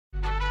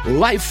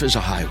Life is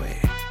a highway,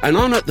 and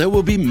on it there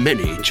will be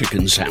many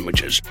chicken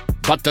sandwiches.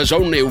 But there's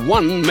only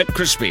one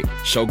McCrispy.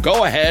 So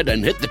go ahead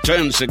and hit the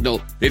turn signal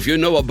if you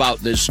know about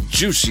this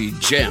juicy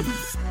gem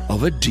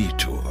of a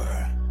detour.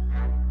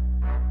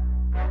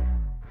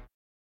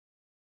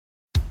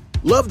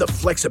 Love the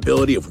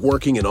flexibility of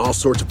working in all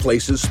sorts of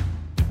places?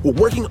 Well,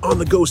 working on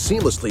the go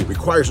seamlessly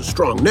requires a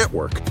strong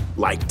network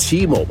like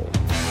T-Mobile.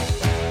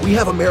 We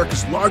have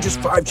America's largest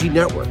 5G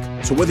network,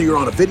 so whether you're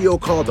on a video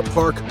call at the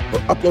park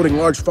or uploading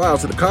large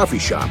files at the coffee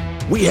shop,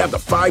 we have the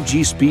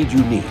 5G speed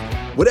you need.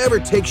 Whatever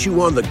takes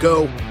you on the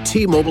go,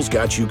 T-Mobile's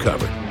got you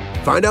covered.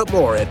 Find out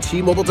more at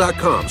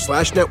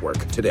T-Mobile.com/network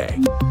today.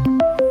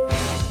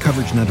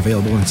 Coverage not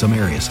available in some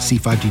areas. See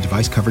 5G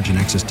device coverage and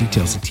access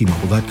details at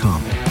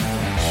T-Mobile.com.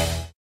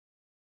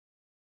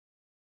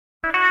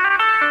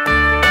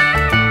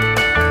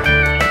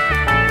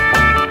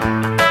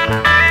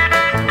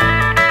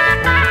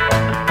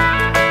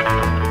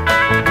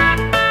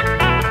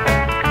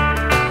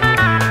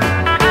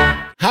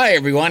 Hi,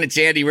 everyone. It's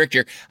Andy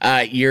Richter.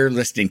 You're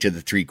listening to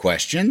The Three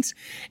Questions,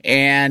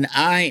 and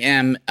I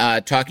am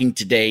talking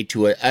today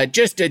to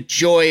just a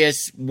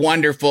joyous,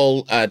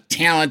 wonderful,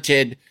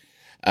 talented,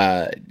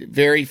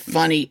 very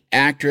funny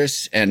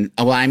actress. And,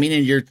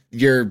 and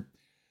your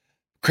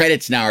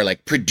credits now are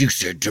like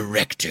producer,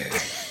 director,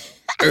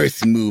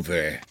 earth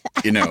mover,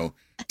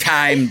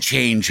 time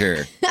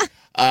changer.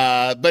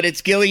 But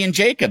it's Gillian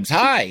Jacobs.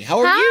 Hi, how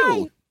are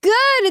you?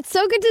 Good. It's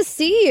so good to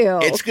see you.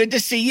 It's good to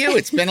see you.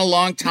 It's been a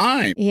long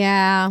time.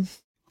 Yeah.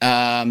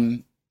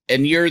 And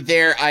you're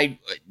there.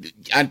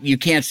 You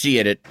can't see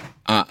it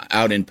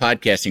out in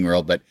podcasting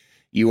world, but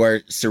you are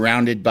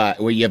surrounded by,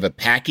 you have a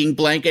packing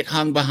blanket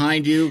hung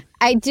behind you.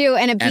 I do,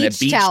 and a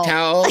beach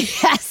towel.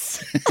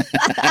 Yes.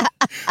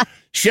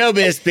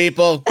 Showbiz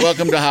people,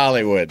 welcome to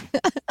Hollywood.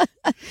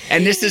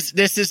 And this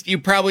is you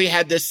probably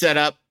had this set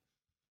up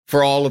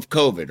for all of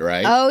COVID,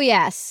 right? Oh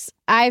yes,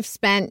 I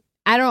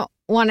don't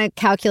want to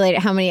calculate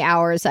how many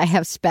hours I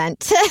have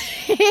spent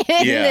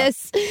in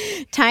this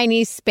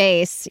tiny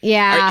space.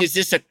 Yeah. Is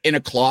this in a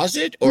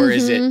closet or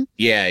is it?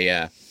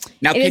 Yeah.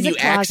 Now, can you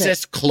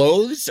access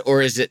clothes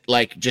or is it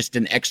like just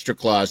an extra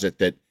closet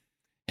that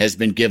has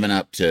been given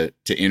up to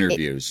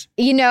interviews?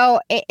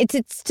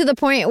 It's to the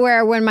point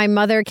where when my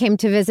mother came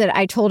to visit,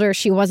 I told her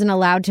she wasn't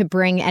allowed to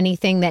bring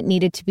anything that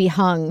needed to be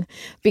hung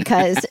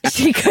because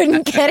she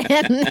couldn't get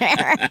in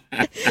there.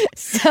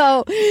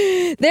 So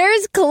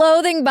there's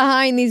clothing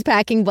behind these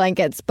packing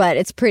blankets, but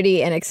it's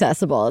pretty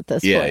inaccessible at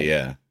this point.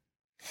 Yeah.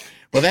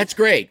 Well, that's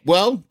great.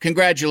 Well,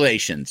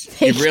 congratulations.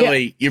 You've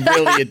really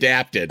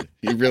adapted.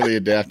 You've really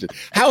adapted.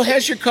 How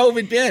has your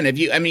COVID been?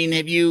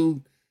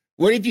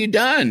 What have you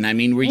done?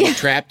 Were you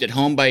trapped at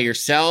home by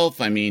yourself?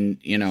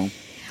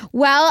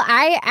 Well,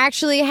 I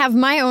actually have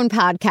my own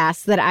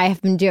podcast that I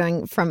have been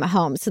doing from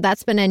home. So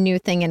that's been a new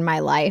thing in my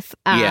life.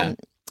 And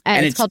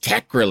it's called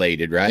tech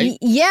related, right?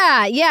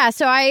 Yeah.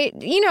 So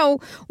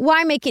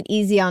why make it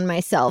easy on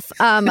myself?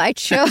 I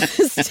chose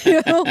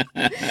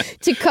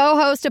to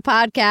co-host a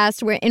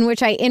podcast in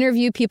which I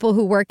interview people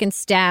who work in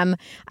STEM.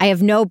 I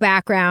have no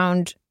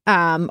background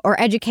or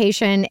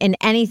education in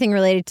anything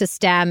related to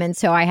STEM. And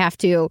so I have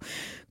to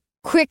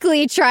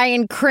quickly try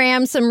and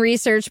cram some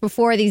research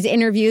before these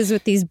interviews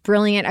with these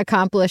brilliant,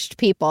 accomplished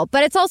people.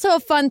 But it's also a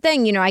fun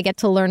thing. I get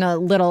to learn a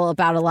little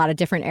about a lot of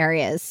different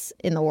areas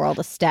in the world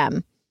of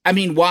STEM.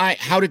 Why?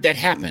 How did that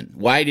happen?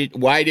 Why did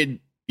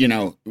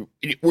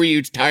were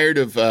you tired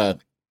of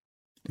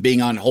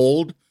being on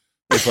hold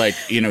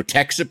with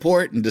tech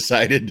support and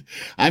decided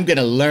I'm going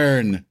to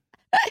learn?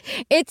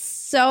 It's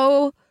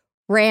so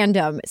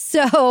random.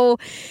 So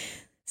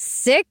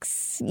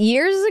 6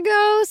 years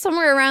ago,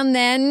 somewhere around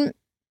then,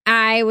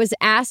 I was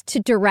asked to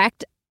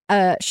direct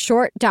a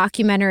short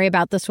documentary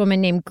about this woman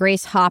named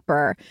Grace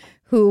Hopper,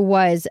 who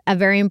was a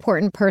very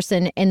important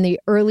person in the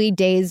early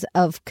days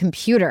of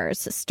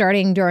computers,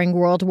 starting during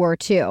World War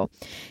II.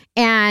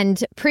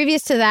 And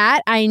previous to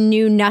that, I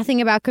knew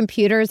nothing about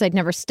computers. I'd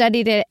never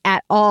studied it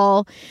at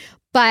all,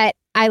 but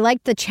I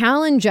liked the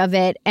challenge of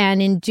it.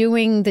 And in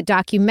doing the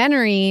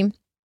documentary,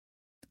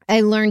 I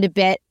learned a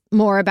bit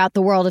more about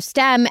the world of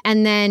STEM.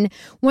 And then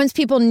once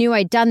people knew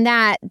I'd done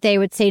that, they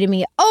would say to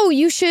me, oh,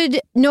 you should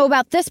know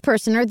about this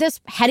person or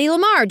this Hedy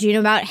Lamarr. Do you know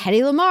about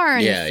Hedy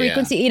Lamarr and the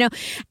frequency,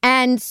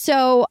 And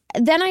so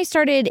then I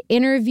started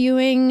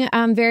interviewing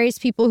various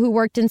people who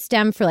worked in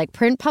STEM for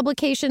print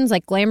publications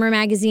like Glamour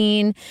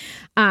magazine.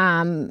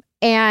 And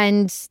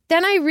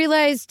then I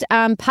realized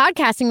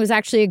podcasting was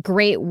actually a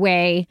great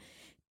way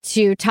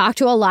to talk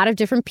to a lot of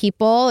different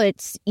people.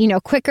 It's,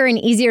 quicker and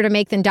easier to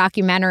make than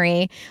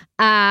documentary.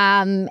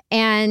 And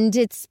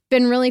it's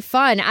been really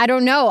fun. I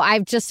don't know.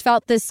 I've just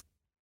felt this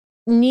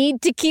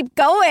need to keep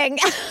going.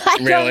 I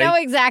don't know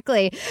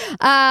exactly.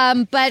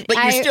 But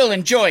you still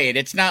enjoy it.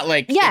 It's not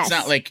like it's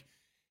not like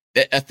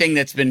a thing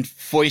that's been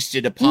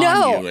foisted upon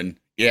you. And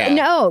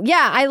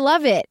I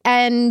love it.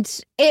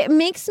 And it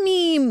makes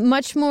me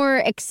much more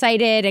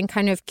excited and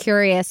kind of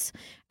curious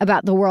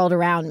about the world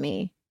around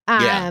me.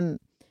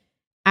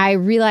 I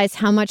realized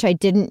how much I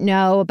didn't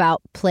know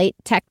about plate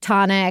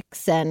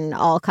tectonics and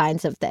all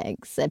kinds of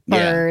things. And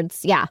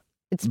birds. Yeah.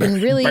 It's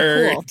been really cool.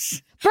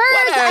 Birds.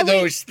 What are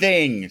those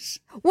things?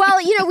 Well,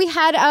 we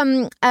had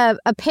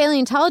a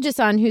paleontologist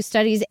on who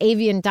studies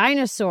avian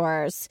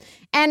dinosaurs.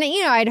 And,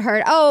 I'd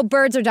heard,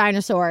 birds are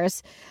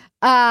dinosaurs.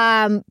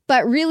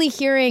 But really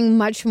hearing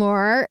much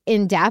more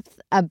in depth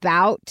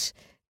about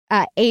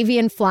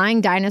avian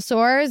flying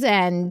dinosaurs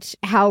and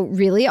how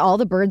really all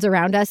the birds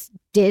around us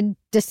did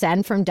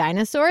descend from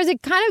dinosaurs,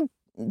 it kind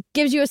of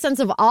gives you a sense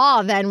of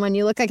awe then when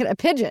you look at a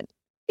pigeon.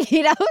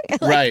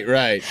 Like,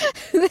 right.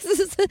 This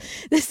is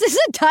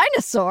a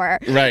dinosaur.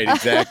 Right,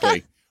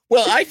 exactly.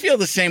 Well, I feel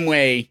the same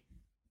way.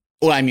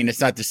 Well, I mean, it's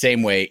not the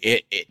same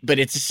way, but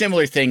it's a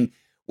similar thing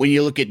when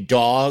you look at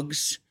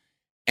dogs,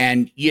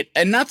 and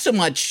not so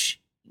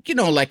much,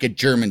 like a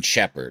German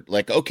Shepherd.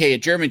 Like, okay, a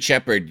German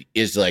Shepherd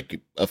is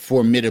like a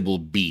formidable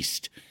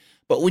beast,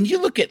 but when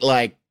you look at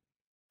like,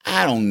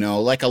 I don't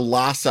know, like a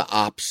Lhasa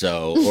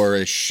Apso or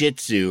a Shih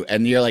Tzu,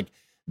 and you're like,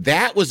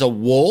 that was a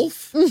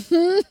wolf?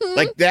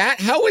 Like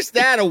that? How is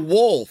that a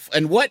wolf?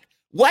 And what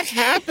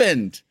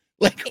happened?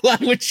 Like, why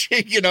would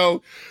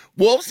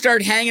wolves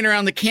start hanging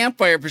around the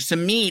campfire for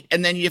some meat,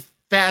 and then you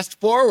fast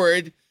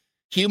forward,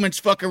 humans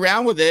fuck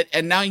around with it,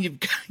 and now you've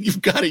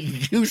got a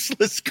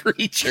useless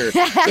creature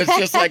that's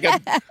just like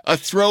a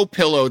throw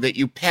pillow that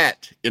you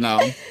pet, And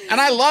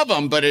I love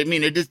them, but I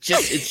mean, it's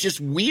just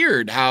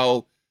weird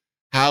how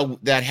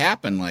that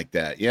happened like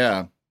that.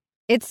 Yeah.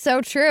 It's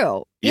so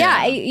true.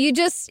 Yeah,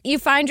 you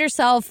find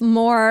yourself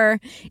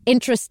more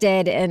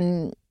interested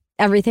in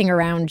everything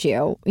around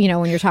you,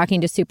 when you're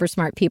talking to super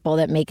smart people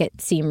that make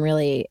it seem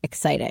really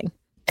exciting.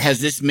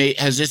 Has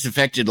this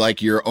affected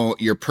like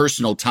your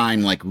personal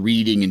time, like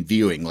reading and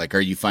viewing? Like,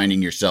 are you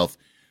finding yourself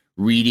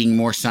reading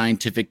more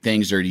scientific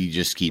things, or do you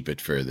just keep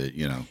it for the,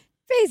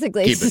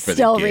 Basically, it's just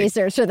still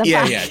research for the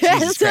podcast. Yeah,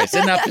 Jesus Christ.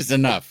 Enough is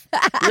enough.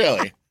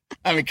 Really?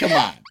 I mean, come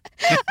on.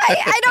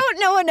 I don't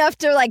know enough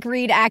to like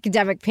read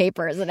academic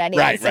papers at any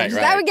right.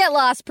 I would get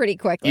lost pretty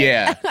quickly.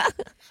 Yeah.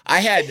 I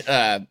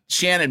had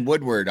Shannon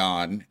Woodward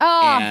on.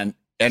 Oh, and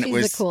she's it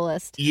was the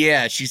coolest.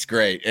 Yeah, she's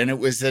great. And it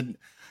was it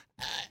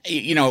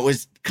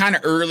was kind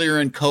of earlier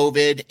in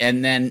COVID,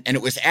 and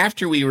it was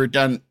after we were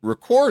done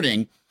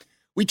recording.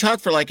 We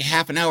talked for like a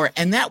half an hour,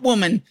 and that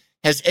woman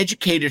has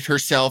educated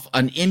herself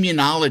on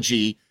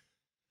immunology.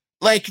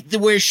 Like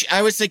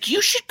I was like,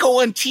 you should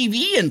go on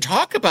TV and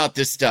talk about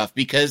this stuff,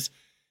 because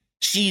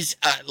she's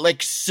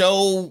like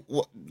so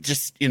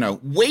just,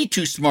 way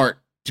too smart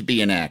to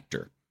be an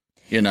actor,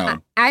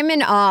 I'm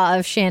in awe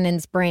of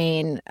Shannon's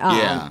brain.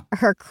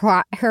 Her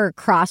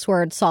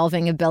crossword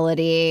solving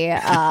ability.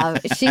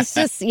 She's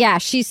just,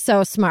 she's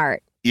so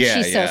smart. Yeah,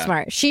 she's so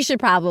smart. She should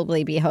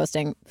probably be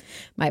hosting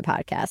my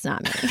podcast,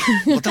 not me.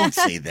 Well, don't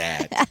say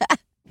that.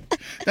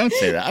 Don't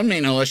say that. I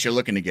mean, unless you're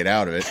looking to get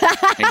out of it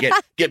and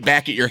get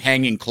back at your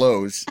hanging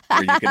clothes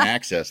where you can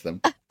access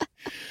them.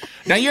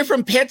 Now, you're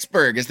from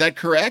Pittsburgh. Is that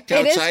correct?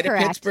 It Outside is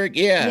correct. of Pittsburgh?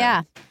 Yeah.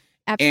 Yeah,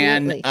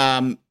 absolutely.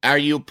 And are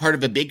you part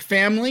of a big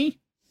family?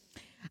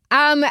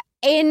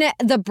 In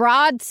the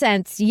broad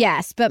sense,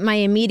 yes. But my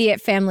immediate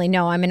family,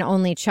 no. I'm an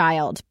only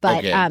child.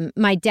 But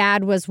my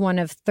dad was one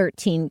of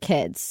 13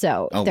 kids.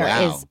 So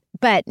is.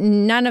 But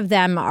none of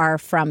them are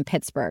from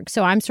Pittsburgh.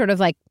 So I'm sort of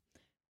like,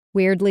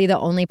 weirdly, the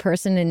only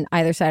person in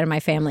either side of my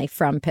family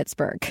from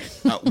Pittsburgh.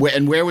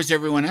 And where was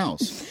everyone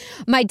else?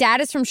 My dad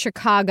is from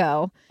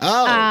Chicago.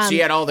 Oh, so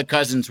you had all the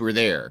cousins were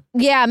there.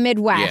 Yeah,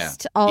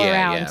 Midwest, all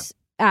around.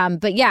 Yeah.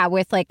 But yeah,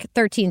 with like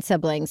 13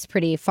 siblings,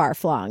 pretty far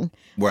flung.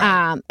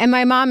 Right. And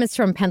my mom is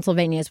from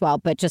Pennsylvania as well,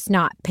 but just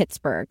not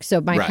Pittsburgh.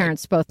 So my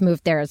parents both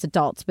moved there as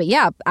adults. But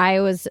yeah, I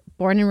was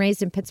born and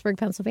raised in Pittsburgh,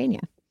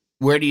 Pennsylvania.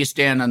 Where do you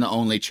stand on the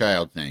only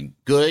child thing?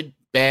 Good,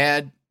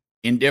 bad,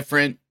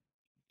 indifferent?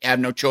 Have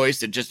no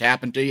choice, it just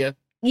happened to you?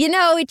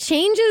 It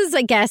changes,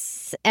 I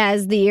guess,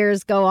 as the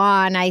years go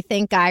on. I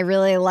think I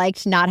really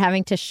liked not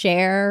having to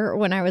share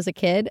when I was a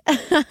kid.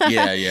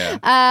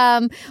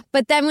 Yeah.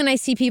 But then when I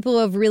see people who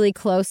have really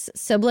close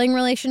sibling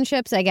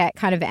relationships, I get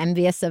kind of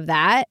envious of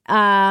that.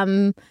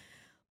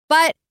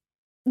 But,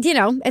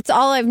 it's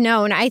all I've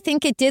known. I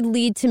think it did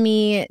lead to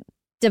me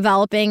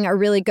developing a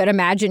really good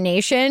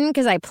imagination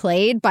because I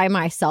played by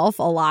myself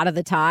a lot of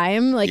the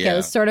time. Like it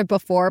was sort of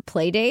before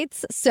play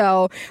dates.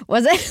 So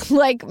wasn't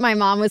like my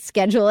mom was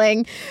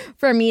scheduling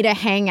for me to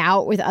hang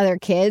out with other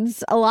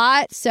kids a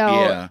lot.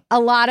 So a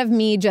lot of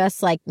me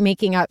just like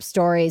making up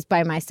stories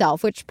by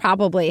myself, which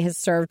probably has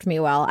served me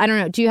well. I don't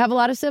know. Do you have a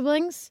lot of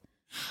siblings?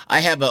 I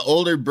have an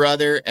older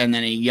brother and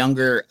then a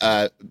younger,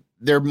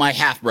 they're my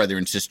half brother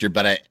and sister,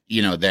 but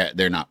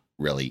they're not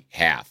really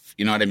half.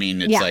 You know what I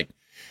mean? It's like,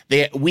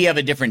 we have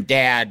a different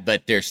dad,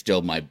 but they're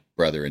still my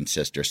brother and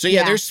sister. So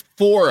there's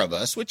 4 of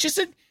us, which is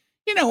a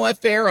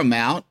fair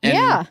amount.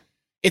 And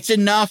it's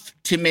enough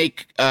to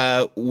make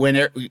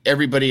when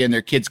everybody and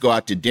their kids go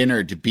out to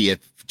dinner to be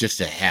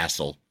just a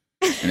hassle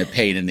and a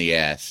pain in the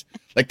ass.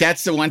 Like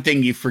that's the one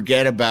thing you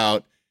forget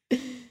about.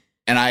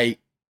 And I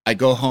I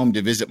go home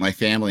to visit my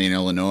family in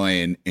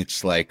Illinois, and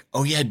it's like,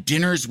 oh yeah,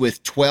 dinners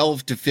with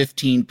 12 to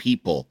 15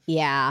 people.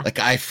 Yeah. Like,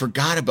 I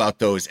forgot about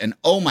those, and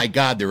oh my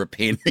God, they're a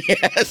pain in the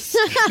ass.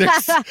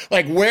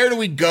 Like, where do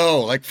we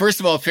go? Like,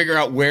 first of all, figure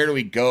out where do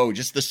we go?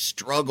 Just the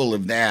struggle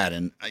of that,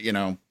 and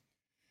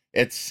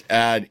it's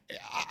I've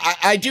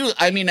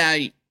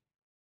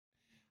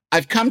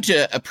come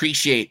to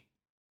appreciate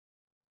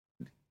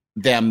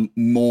them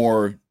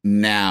more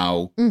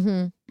now.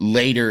 Mm-hmm.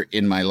 Later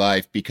in my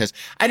life, because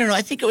I don't know,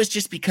 I think it was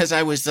just because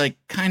I was like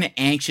kind of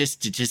anxious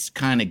to just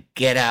kind of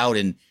get out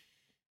and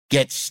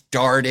get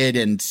started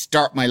and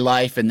start my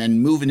life, and then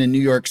moving to New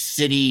York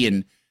City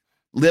and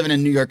living a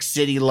New York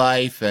City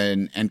life,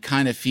 and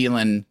kind of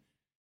feeling,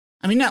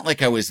 I mean, not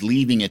like I was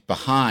leaving it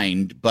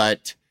behind,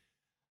 but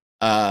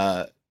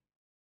it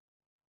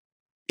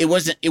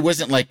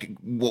wasn't like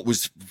what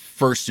was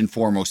first and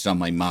foremost on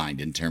my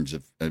mind in terms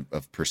of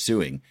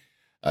pursuing.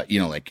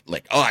 Like,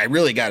 oh, I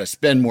really got to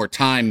spend more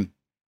time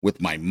with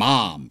my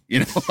mom,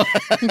 But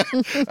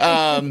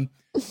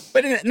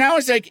now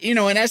it's like,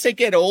 and as I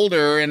get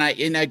older and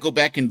I go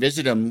back and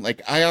visit them,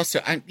 like I'm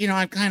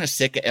kind of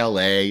sick of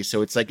LA.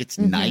 So it's like, it's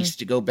nice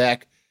to go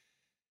back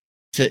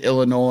to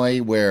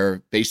Illinois,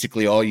 where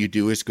basically all you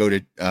do is go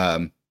to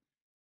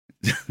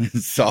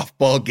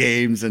softball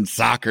games and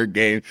soccer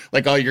games,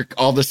 like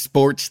all the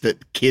sports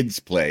that kids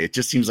play. It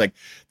just seems like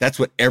that's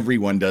what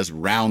everyone does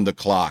round the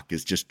clock,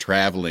 is just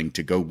traveling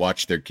to go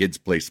watch their kids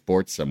play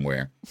sports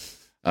somewhere.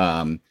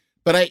 But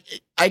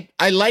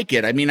I like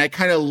it. I mean, I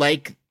kind of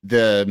like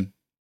that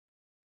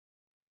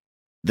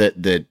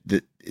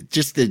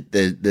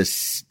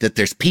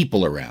there's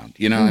people around,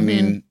 I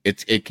mean,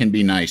 it can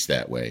be nice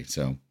that way.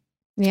 So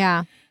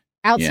yeah.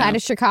 Outside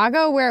of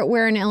Chicago,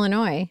 where in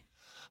Illinois?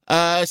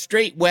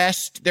 Straight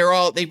west. They're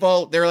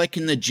like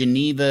in the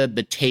Geneva,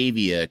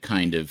 Batavia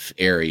kind of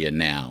area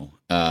now.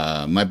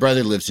 My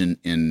brother lives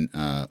in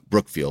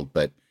Brookfield,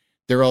 but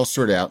they're all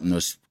sort of out in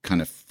those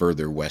kind of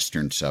further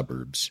western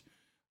suburbs.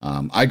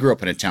 I grew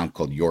up in a town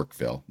called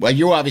Yorkville. Well,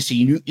 you obviously,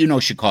 you know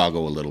Chicago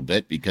a little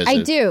bit because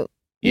I do.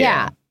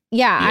 Yeah.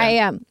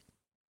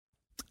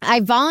 I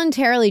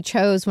voluntarily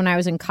chose when I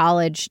was in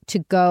college to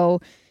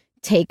go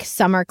take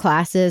summer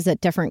classes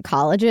at different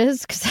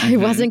colleges because I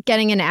wasn't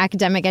getting an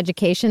academic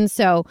education.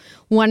 So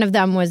one of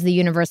them was the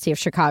University of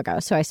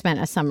Chicago. So I spent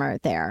a summer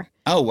there.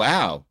 Oh,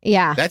 wow.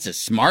 Yeah. That's a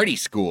smarty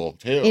school,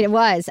 too. It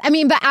was. I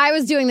mean, but I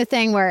was doing the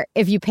thing where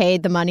if you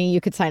paid the money,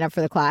 you could sign up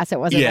for the class. It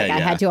wasn't I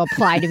had to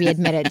apply to be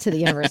admitted to the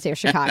University of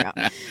Chicago.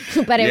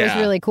 But it was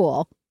really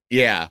cool.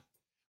 Yeah.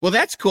 Well,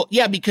 that's cool.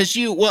 Yeah, because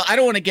I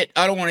don't want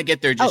to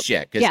get there just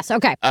yet. Yes.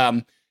 Okay.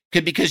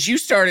 Because you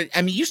started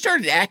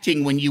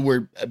acting when you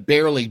were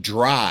barely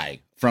dry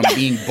from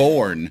being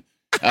born.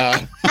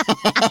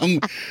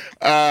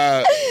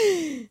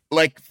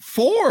 Like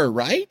 4,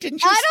 right?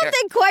 Didn't you? I don't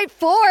think quite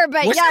 4,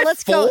 but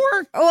let's 4? go.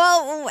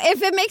 Well,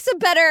 if it makes a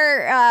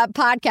better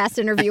podcast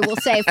interview, we'll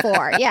say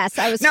 4. Yes,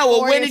 I was. No,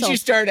 well, when did you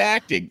start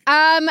acting?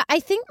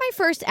 I think my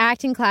first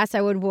acting class,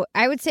 I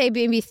would say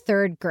maybe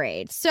 3rd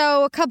grade,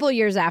 so a couple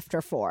years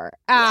after 4.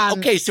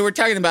 Okay, so we're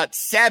talking about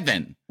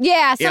 7.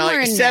 Yeah,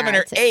 somewhere in 7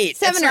 there. or 8.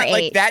 7 it's or not 8.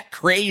 Like that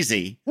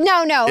crazy.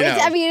 No.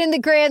 I mean, in the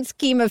grand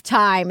scheme of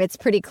time, it's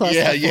pretty close.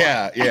 to 4.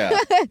 Yeah.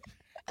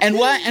 And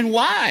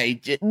why?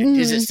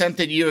 Is it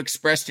something you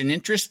expressed an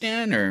interest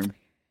in, or?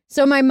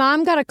 So my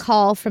mom got a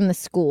call from the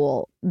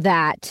school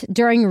that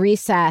during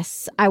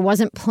recess, I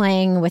wasn't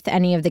playing with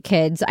any of the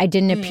kids. I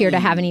didn't appear to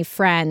have any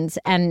friends.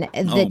 And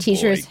the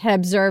teachers had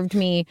observed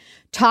me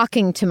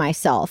talking to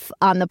myself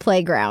on the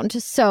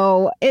playground.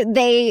 So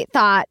they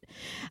thought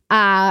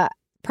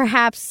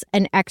perhaps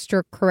an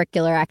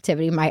extracurricular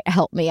activity might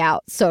help me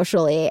out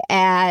socially.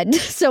 And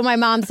so my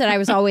mom said I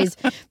was always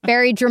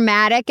very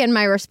dramatic in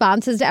my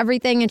responses to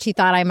everything, and she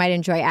thought I might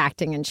enjoy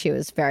acting, and she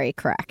was very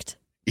correct.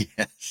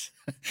 Yes.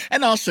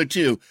 And also,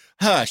 too,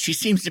 she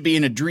seems to be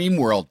in a dream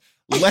world.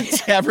 Let's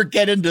have her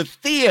get into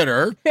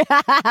theater.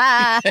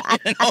 Not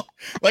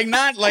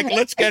like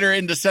let's get her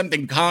into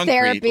something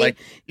concrete. Therapy.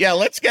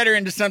 Let's get her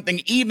into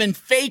something even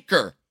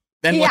faker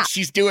than what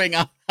she's doing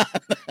on.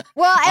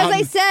 Well, as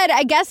I said,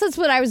 I guess that's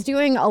what I was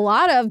doing a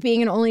lot of,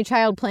 being an only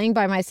child playing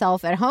by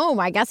myself at home.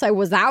 I guess that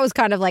was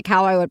kind of like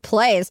how I would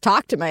play, is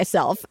talk to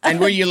myself. And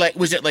were you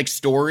was it like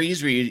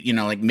stories? Were you,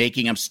 like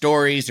making up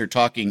stories or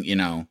talking,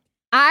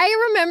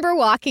 I remember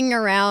walking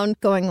around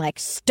going like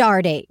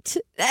Stardate,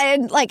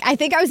 and I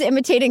think I was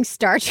imitating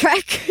Star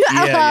Trek.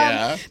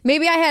 Yeah.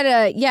 Maybe I had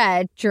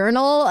a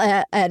journal,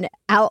 an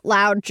out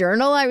loud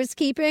journal I was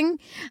keeping.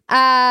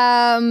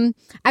 I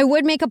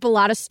would make up a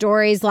lot of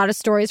stories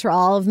for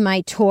all of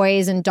my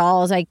toys and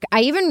dolls. I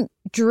even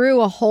drew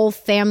a whole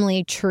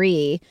family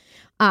tree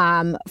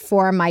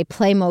for my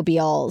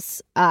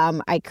Playmobiles.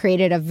 I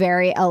created a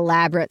very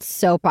elaborate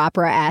soap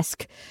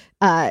opera-esque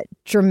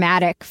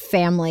dramatic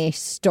family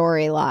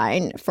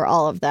storyline for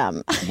all of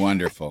them.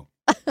 Wonderful.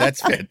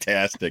 That's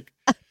fantastic.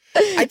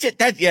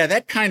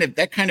 That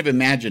kind of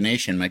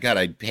imagination. My God,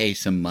 I'd pay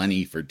some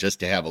money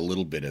just to have a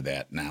little bit of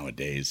that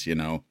nowadays,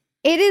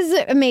 It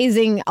is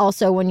amazing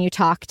also when you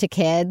talk to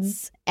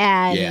kids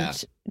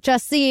and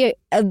just the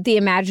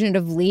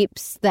imaginative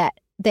leaps that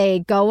they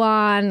go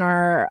on,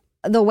 or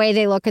the way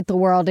they look at the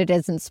world, it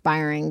is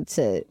inspiring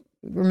to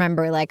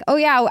remember, like, oh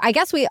yeah, I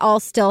guess we all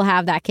still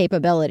have that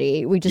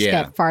capability. We just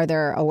get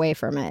farther away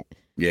from it.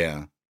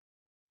 Yeah.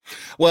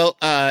 Well,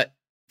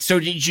 so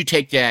did you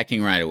take to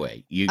acting right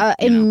away?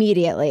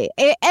 Immediately.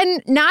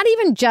 And not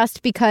even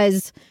just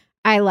because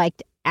I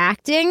liked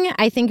acting.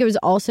 I think it was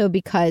also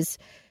because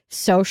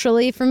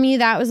socially for me,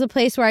 that was a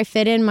place where I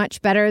fit in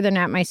much better than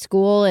at my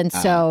school. And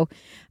so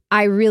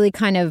I really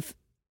kind of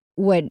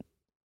would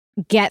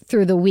get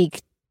through the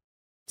week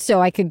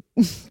so I could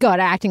go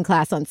to acting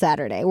class on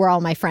Saturday where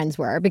all my friends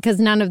were, because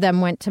none of them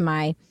went to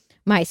my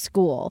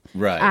school.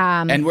 Right.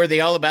 And were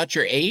they all about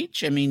your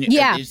age? I mean,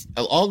 yeah.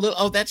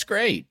 That's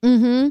great.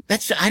 Mm-hmm.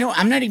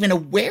 I'm not even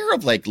aware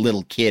of like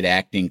little kid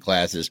acting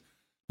classes,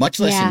 much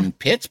less in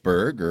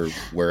Pittsburgh or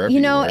wherever.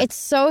 It's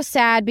so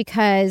sad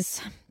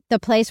because the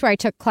place where I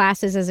took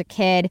classes as a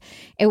kid,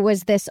 it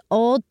was this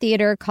old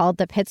theater called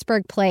the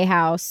Pittsburgh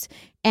Playhouse,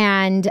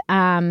 and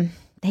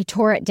they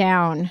tore it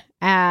down.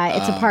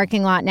 It's a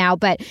parking lot now,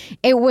 but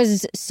it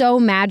was so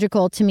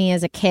magical to me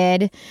as a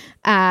kid.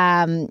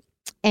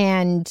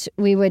 And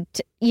we would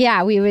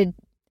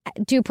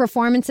do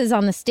performances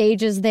on the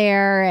stages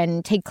there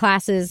and take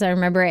classes. I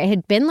remember it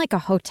had been like a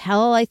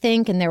hotel, I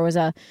think, and there was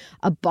a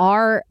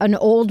bar, an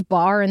old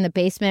bar in the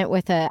basement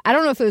with I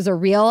don't know if it was a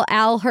real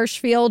Al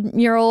Hirschfeld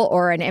mural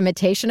or an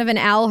imitation of an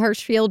Al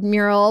Hirschfeld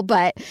mural,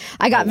 but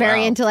I got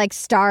very into like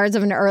stars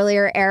of an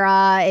earlier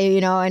era,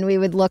 and we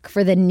would look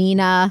for the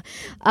Nina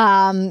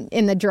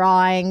in the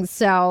drawings.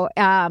 So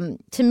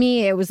to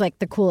me, it was like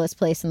the coolest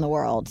place in the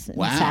world.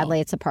 Wow. And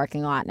sadly, it's a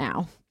parking lot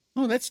now.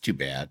 Oh, that's too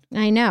bad.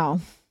 I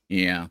know.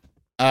 Yeah.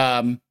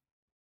 And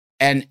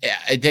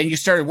then you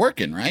started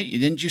working, right?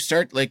 Didn't you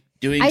start like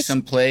doing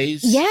some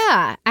plays?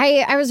 Yeah.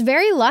 I was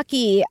very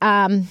lucky.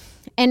 And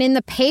in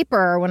the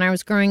paper, when I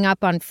was growing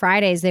up on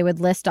Fridays, they would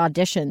list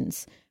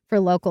auditions for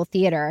local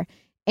theater.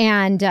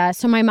 And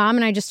so my mom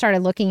and I just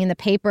started looking in the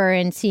paper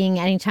and seeing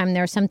anytime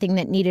there was something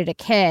that needed a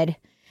kid.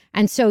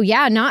 And so,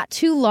 not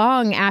too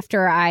long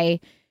after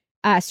I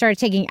started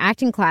taking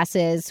acting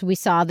classes, we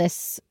saw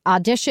this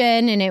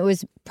audition, and it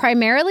was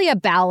primarily a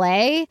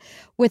ballet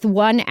with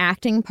one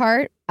acting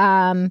part.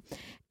 And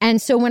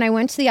so when I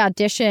went to the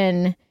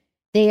audition,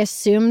 they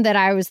assumed that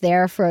I was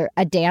there for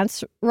a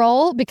dance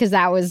role because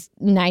that was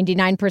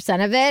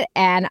 99% of it.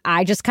 And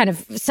I just kind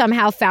of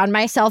somehow found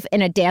myself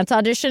in a dance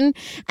audition.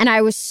 And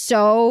I was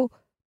so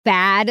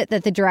bad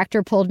that the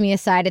director pulled me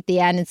aside at the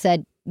end and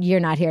said, "You're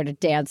not here to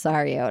dance,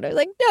 are you?" And I was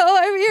like, "No,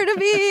 I'm here to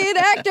be an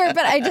actor."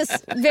 But I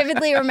just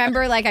vividly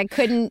remember, like, I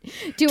couldn't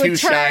do a turn. Too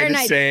shy to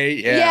say,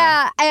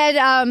 yeah.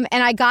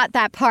 And I got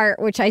that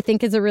part, which I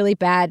think is a really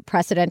bad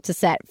precedent to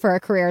set for a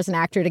career as an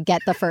actor, to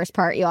get the first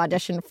part you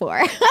audition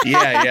for.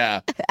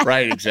 Yeah,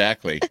 right,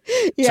 exactly.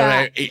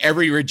 Yeah. So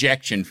every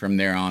rejection from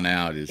there on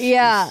out is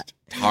just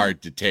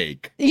hard to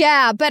take.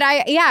 Yeah, but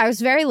I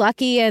was very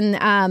lucky,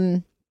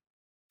 and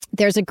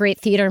there's a great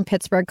theater in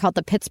Pittsburgh called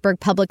the Pittsburgh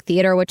Public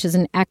Theater, which is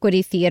an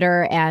equity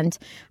theater. And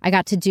I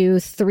got to do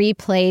 3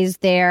 plays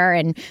there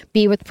and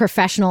be with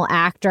professional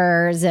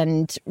actors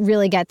and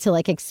really get to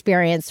like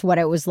experience what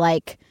it was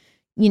like,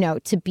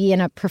 to be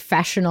in a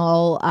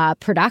professional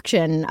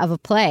production of a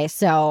play.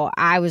 So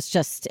I was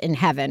just in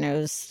heaven.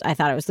 I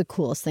thought it was the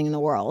coolest thing in the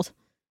world.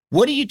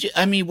 What do you do?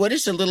 I mean, what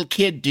does a little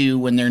kid do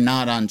when they're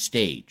not on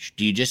stage?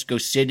 Do you just go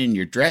sit in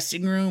your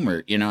dressing room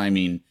or,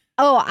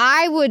 Oh,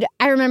 I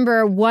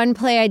remember one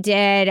play I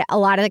did, a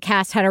lot of the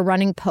cast had a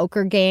running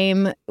poker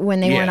game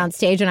when they weren't on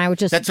stage, and I would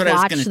just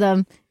watch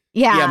them.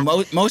 Yeah.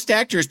 Yeah, most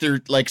actors,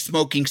 they're like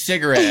smoking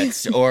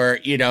cigarettes or,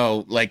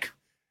 like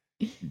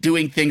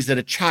doing things that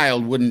a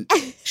child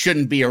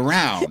shouldn't be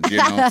around,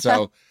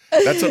 So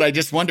that's what I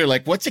just wonder,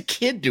 like, what's a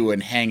kid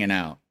doing hanging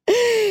out?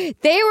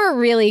 They were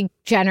really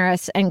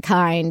generous and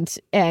kind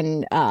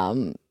and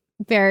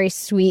very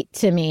sweet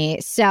to me.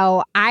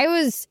 So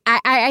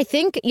I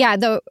think,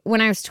 when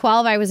I was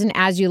 12, I was in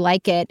As You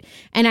Like It.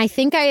 And I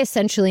think I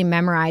essentially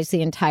memorized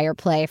the entire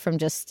play from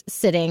just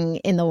sitting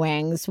in the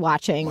wings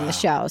watching the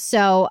show.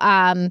 So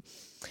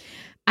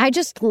I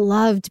just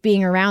loved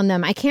being around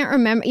them. I can't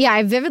remember. Yeah,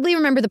 I vividly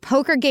remember the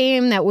poker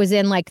game that was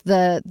in like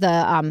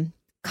the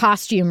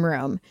costume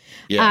room.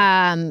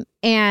 Yeah.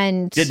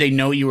 And did they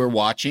know you were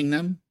watching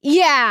them?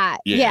 Yeah.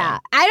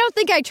 I don't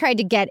think I tried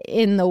to get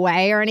in the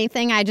way or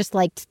anything. I just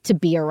liked to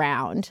be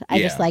around. I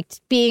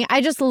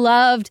just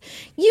loved,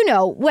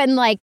 when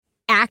like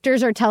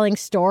actors are telling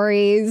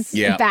stories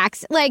back,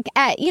 like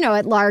at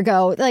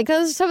Largo, like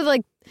those are some of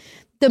like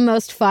the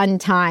most fun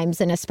times,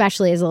 and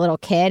especially as a little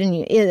kid.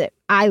 And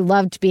I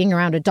loved being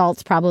around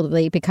adults,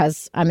 probably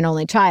because I'm an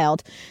only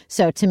child.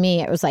 So to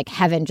me, it was like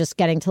heaven just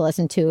getting to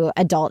listen to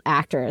adult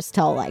actors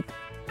tell like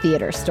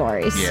theater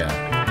stories.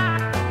 Yeah.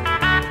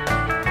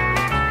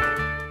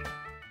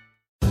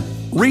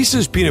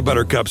 Reese's peanut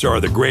butter cups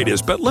are the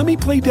greatest, but let me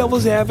play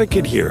devil's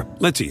advocate here.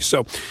 Let's see.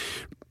 So,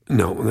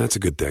 no, that's a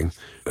good thing.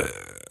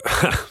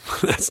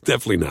 That's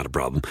definitely not a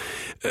problem.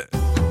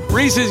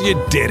 Reese's,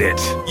 you did it.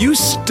 You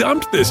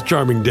stumped this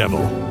charming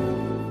devil.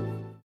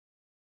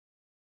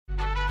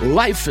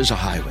 Life is a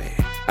highway,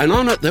 and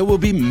on it there will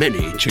be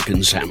many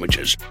chicken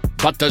sandwiches.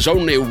 But there's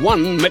only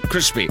one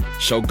McCrispy.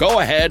 So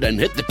go ahead and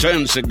hit the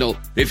turn signal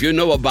if you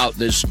know about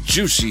this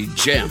juicy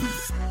gem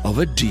of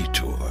a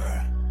detour.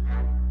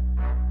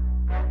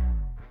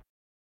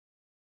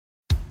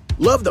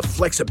 Love the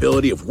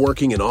flexibility of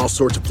working in all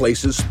sorts of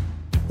places?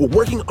 Well,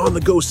 working on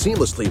the go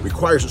seamlessly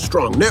requires a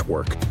strong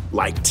network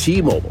like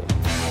T-Mobile.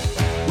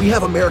 We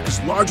have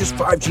America's largest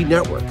 5G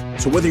network,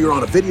 so whether you're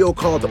on a video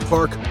call at the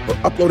park or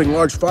uploading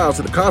large files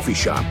at a coffee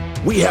shop,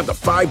 we have the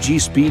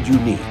 5G speed you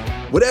need.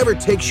 Whatever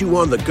takes you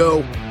on the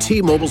go,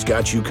 T-Mobile's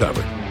got you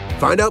covered.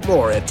 Find out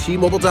more at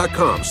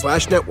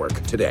T-Mobile.com/network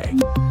today.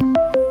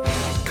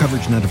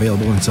 Coverage not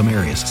available in some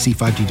areas. See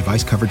 5G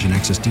device coverage and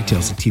access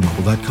details at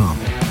T-Mobile.com.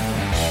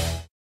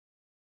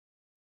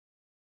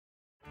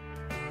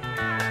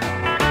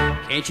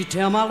 Can't you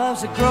tell my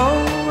love's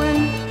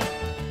a-growing?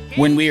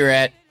 When we were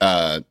at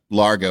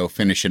Largo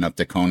finishing up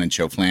the Conan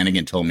show,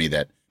 Flanagan told me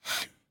that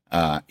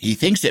he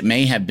thinks it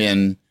may have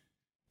been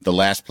the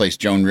last place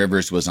Joan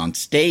Rivers was on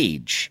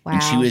stage. Wow.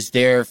 And she was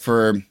there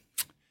for,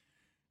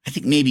 I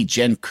think maybe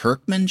Jen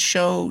Kirkman's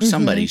show,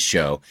 somebody's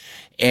show.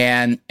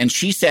 And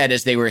she said,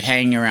 as they were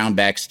hanging around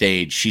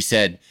backstage, she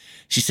said,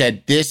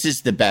 this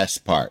is the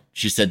best part.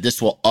 She said,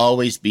 this will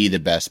always be the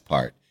best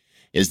part,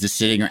 is the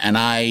sitting. And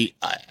I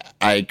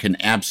can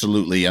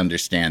absolutely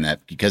understand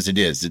that, because it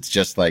is. It's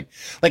just when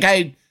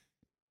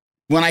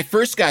I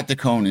first got the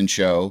Conan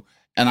show,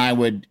 and I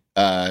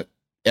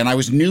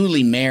was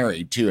newly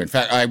married too. In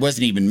fact, I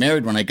wasn't even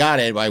married when I got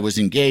it. I was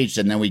engaged,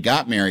 and then we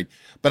got married.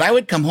 But I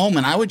would come home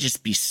and I would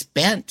just be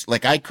spent.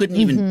 Like, I couldn't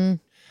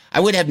even, I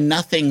would have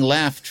nothing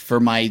left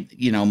for my,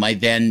 my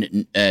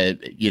then,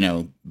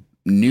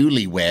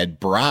 newlywed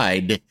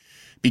bride,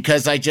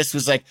 because I just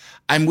was like,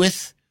 I'm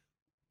with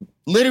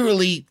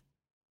literally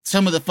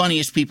some of the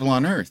funniest people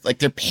on earth. Like,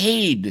 they're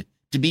paid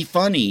to be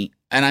funny,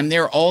 and I'm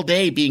there all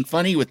day being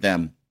funny with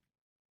them.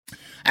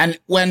 And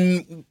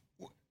when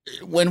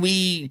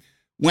we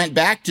went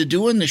back to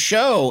doing the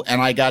show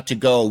and I got to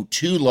go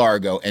to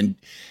Largo, and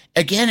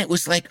again, it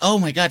was like, oh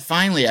my God,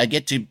 finally I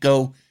get to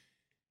go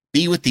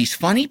be with these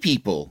funny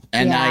people.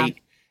 And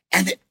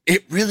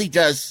it really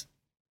does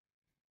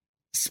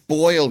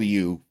spoil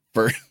you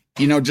for,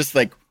 just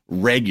like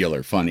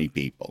regular funny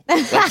people.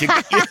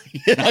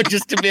 Like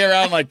just to be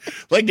around, like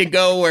to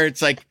go where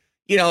it's like,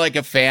 like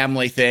a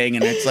family thing.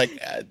 And it's like,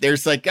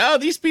 there's like, oh,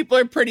 these people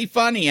are pretty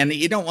funny. And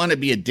you don't want to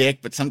be a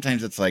dick, but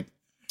sometimes it's like,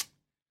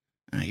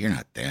 oh, you're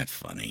not that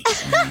funny.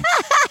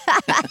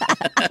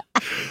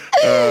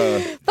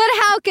 But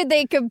how could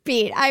they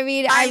compete? I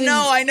mean,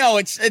 I know.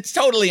 It's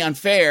totally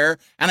unfair.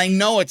 And I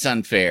know it's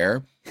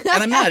unfair.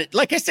 And I'm not,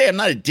 like I say, I'm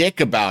not a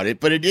dick about it,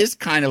 but it is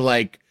kind of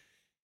like,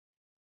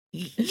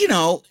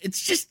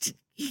 it's just,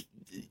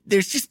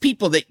 there's just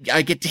people that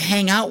I get to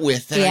hang out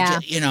with.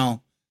 That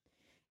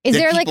Is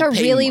there like a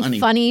really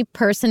funny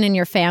person in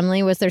your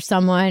family? Was there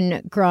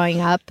someone growing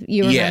up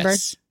you remember?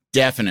 Yes,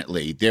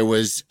 definitely. There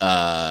was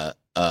my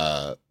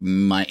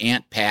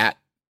Aunt Pat,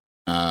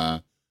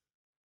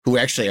 who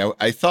actually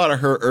I thought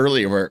of her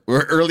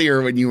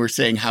earlier when you were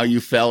saying how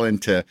you fell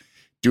into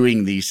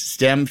doing these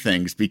STEM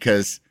things,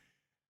 because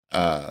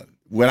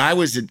when I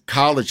was at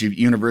college at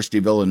University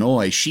of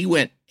Illinois, she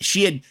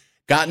had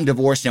gotten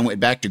divorced and went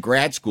back to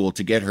grad school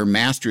to get her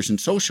master's in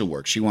social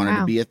work. She wanted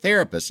to be a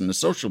therapist and a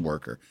social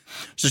worker.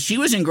 So she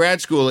was in grad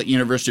school at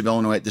University of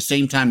Illinois at the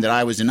same time that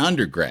I was in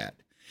undergrad.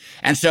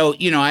 And so,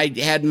 I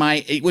had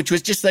which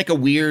was just like a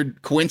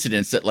weird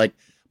coincidence that like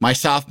my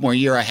sophomore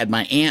year, I had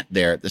my aunt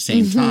there at the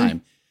same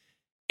time.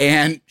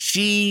 And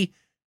she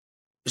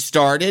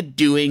started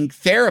doing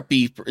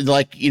therapy,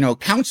 like,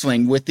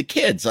 counseling with the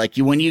kids. Like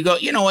when you go,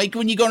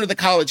 when you go to the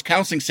college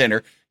counseling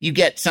center, you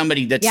get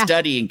somebody that's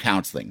studying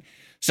counseling.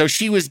 So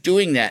she was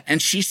doing that,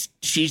 and she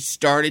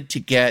started to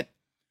get,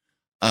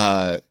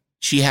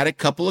 she had a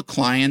couple of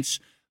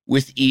clients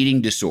with eating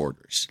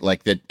disorders,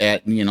 like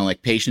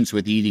like patients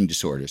with eating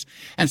disorders.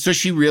 And so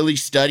she really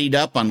studied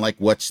up on like,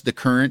 what's the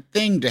current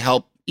thing to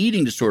help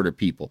eating disorder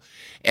people.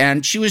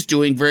 And she was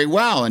doing very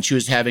well, and she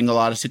was having a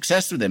lot of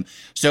success with them.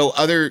 So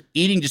other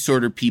eating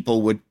disorder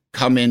people would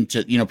come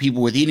into,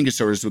 people with eating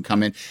disorders would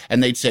come in,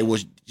 and they'd say, well,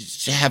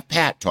 have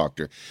Pat talk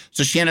to her.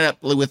 So she ended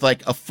up with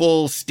like a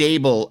full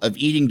stable of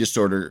eating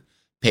disorder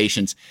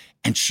patients,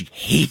 and she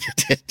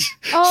hated it.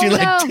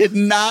 Oh, did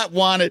not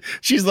want it.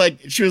 She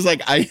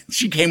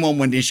came home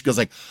one day, she goes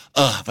like,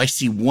 if I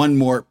see one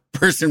more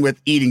person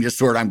with eating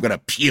disorder, I'm going to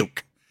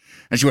puke.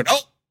 And she went,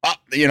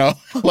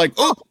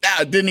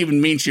 didn't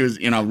even mean she was,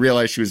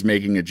 realized she was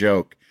making a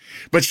joke.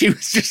 But she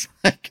was just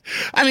like,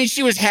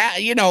 she was,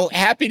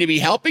 happy to be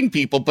helping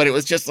people, but it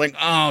was just like,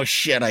 oh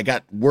shit, I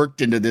got worked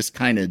into this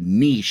kind of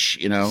niche,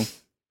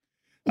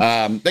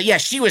 But yeah,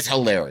 she was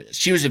hilarious.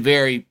 She was a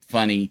very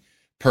funny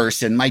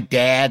person. My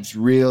dad's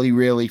really,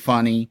 really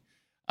funny.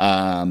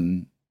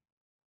 And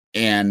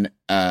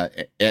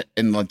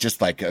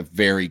just like a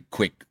very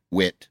quick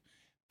wit,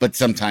 but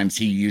sometimes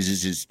he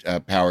uses his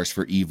powers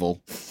for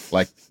evil,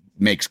 like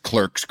makes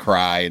clerks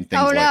cry and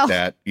things Oh, no. like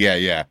that.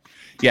 Yeah.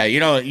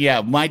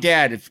 My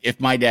dad, if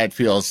my dad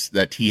feels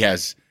that he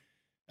has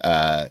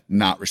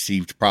not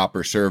received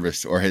proper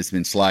service or has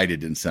been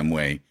slighted in some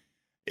way,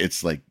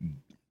 it's like,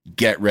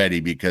 get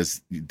ready,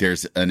 because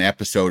there's an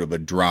episode of a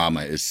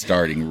drama is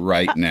starting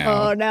right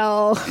now. Oh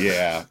no.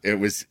 Yeah,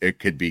 it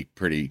could be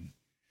pretty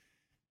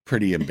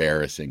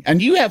embarrassing.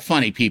 And you have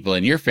funny people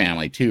in your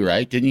family too,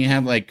 right? Didn't you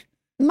have like...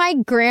 My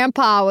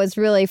grandpa was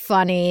really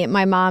funny,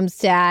 my mom's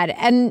dad.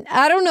 And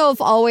I don't know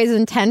if always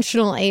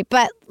intentionally,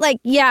 but like,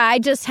 yeah, I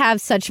just have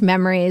such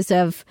memories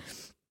of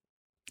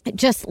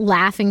just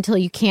laughing till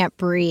you can't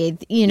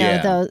breathe. You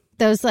know, Yeah.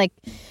 those like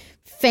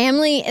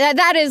family,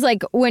 that is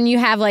like when you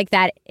have like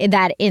that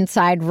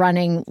inside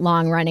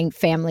long running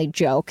family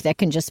joke that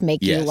can just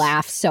make you Yes.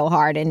 laugh so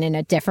hard and in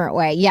a different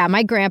way. Yeah,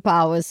 my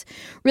grandpa was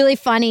really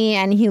funny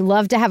and he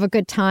loved to have a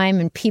good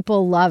time and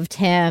people loved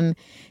him.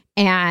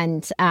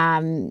 And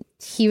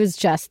he was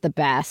just the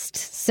best.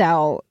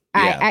 So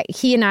Yeah.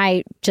 he and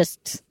I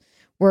just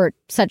were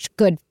such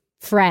good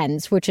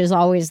friends, which is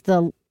always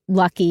the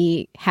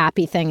lucky,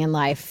 happy thing in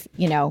life,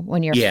 you know,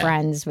 when you're Yeah.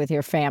 friends with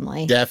your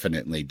family.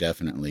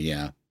 Definitely,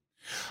 yeah.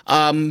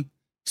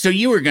 So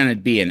you were going to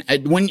be in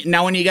when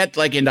you got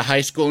like into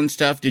high school and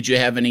stuff, did you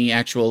have any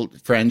actual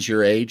friends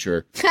your age,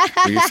 or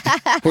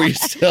were you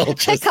still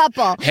just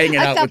hanging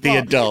out with the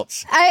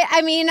adults?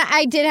 I mean,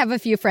 I did have a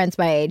few friends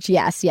my age.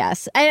 Yes.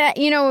 And,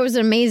 you know, it was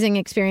an amazing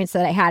experience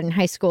that I had in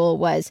high school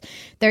was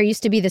there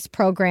used to be this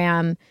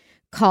program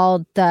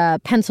called the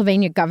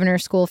Pennsylvania Governor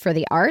School for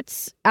the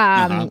Arts.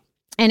 And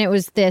it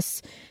was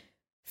this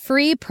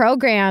free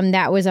program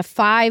that was a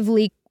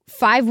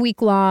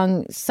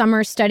 5-week-long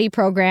summer study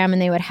program,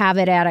 and they would have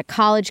it at a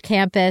college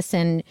campus.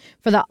 And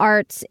for the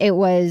arts, it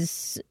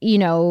was, you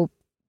know,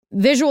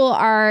 visual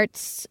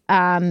arts,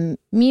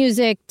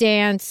 music,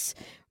 dance,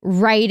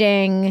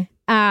 writing,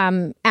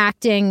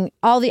 acting,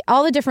 all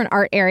the different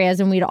art areas.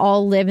 And we'd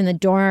all live in the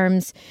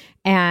dorms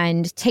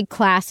and take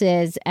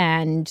classes,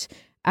 and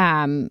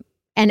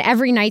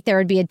every night there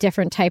would be a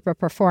different type of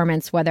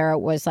performance, whether it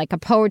was like a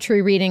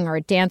poetry reading or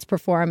a dance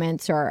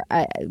performance, or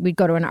we'd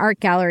go to an art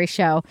gallery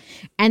show.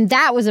 And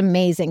that was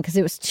amazing because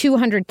it was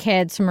 200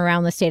 kids from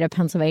around the state of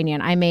Pennsylvania.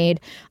 And I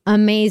made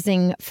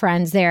amazing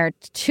friends there,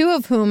 2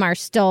 of whom are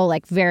still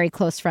like very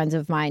close friends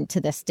of mine to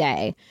this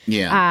day.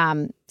 Yeah.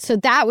 So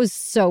that was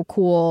so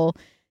cool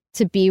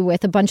to be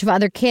with a bunch of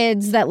other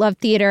kids that love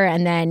theater,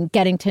 and then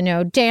getting to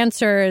know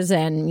dancers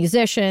and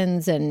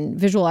musicians and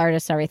visual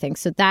artists, everything.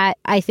 So that,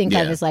 I think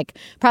that is like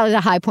probably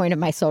the high point of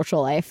my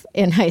social life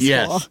in high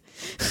school.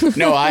 Yes.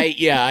 No,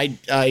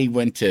 I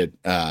went to,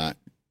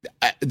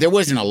 there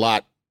wasn't a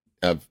lot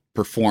of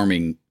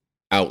performing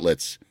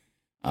outlets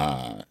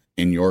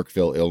in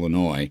Yorkville,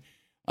 Illinois,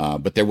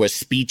 but there was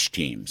speech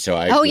team. So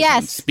I was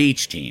on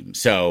speech team.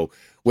 So,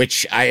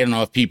 which I don't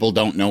know if people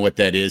don't know what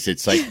that is.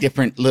 It's like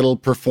different little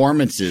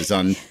performances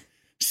on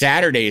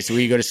Saturdays where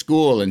you go to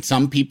school, and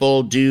some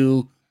people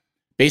do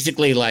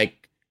basically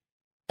like,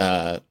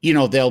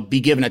 they'll be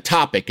given a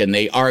topic and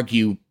they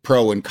argue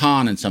pro and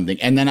con and something.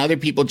 And then other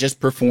people just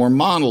perform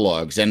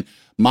monologues. And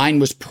mine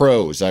was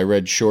prose. I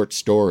read short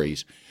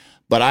stories,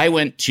 but I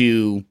went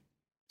to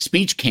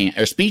speech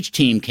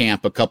team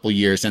camp a couple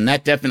years. And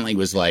that definitely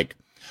was like,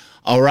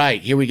 all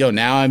right, here we go.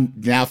 Now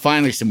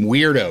finally some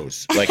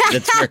weirdos. Like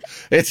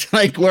it's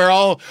like where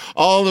all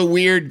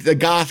the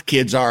goth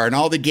kids are and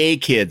all the gay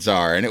kids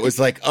are. And it was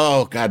like,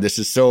 oh God, this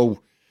is so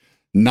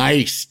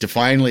nice to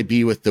finally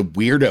be with the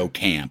weirdo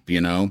camp,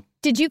 you know?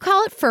 Did you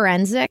call it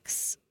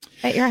forensics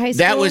at your high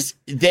school?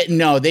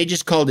 No, they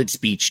just called it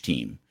speech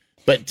team.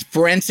 But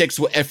forensics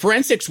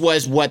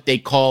was what they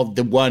called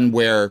the one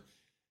where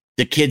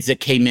the kids that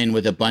came in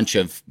with a bunch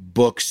of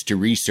books to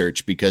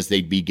research because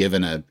they'd be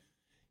given a,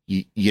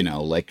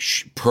 like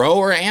pro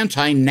or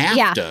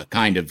anti-NAFTA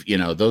kind of,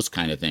 those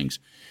kind of things.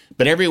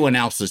 But everyone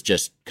else is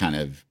just kind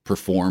of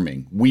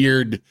performing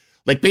weird,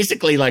 like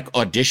basically like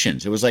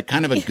auditions. It was like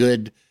kind of a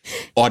good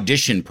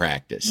audition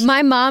practice.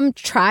 My mom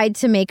tried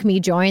to make me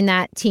join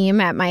that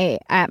team at my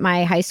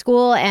high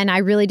school, and I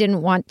really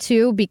didn't want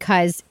to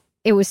because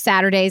it was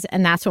Saturdays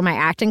and that's what my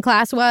acting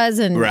class was.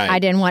 And I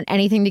didn't want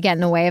anything to get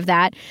in the way of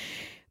that.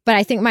 But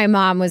I think my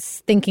mom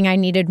was thinking I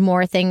needed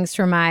more things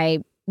for my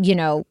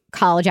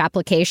college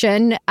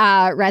application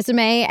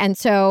resume. And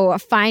so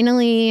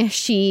finally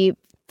she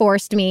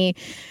forced me.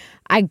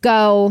 I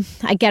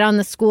get on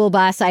the school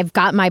bus. I've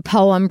got my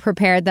poem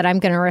prepared that I'm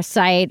going to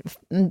recite,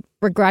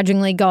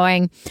 begrudgingly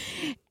going.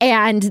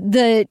 And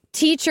the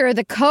teacher,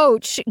 the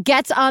coach,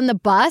 gets on the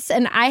bus,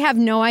 and I have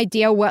no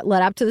idea what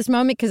led up to this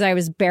moment because I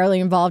was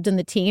barely involved in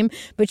the team,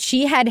 but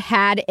she had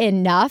had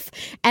enough.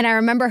 And I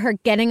remember her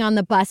getting on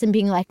the bus and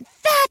being like,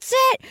 "That's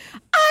it.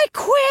 I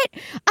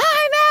quit. I'm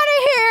out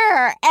of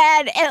here."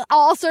 And it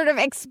all sort of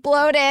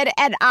exploded.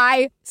 And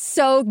I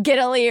so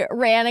giddily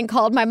ran and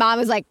called my mom. I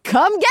was like,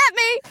 "Come get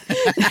me."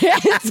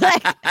 It's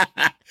like,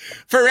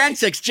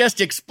 forensics just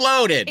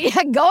exploded.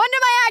 Yeah, go into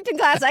my acting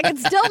class. I can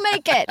still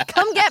make it.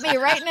 Come get me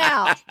right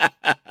now.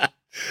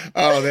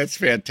 Oh, that's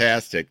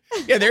fantastic.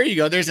 Yeah, there you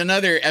go. There's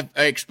another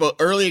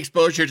early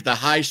exposure to the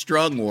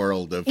high-strung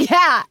world of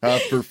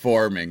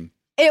performing.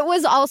 It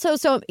was also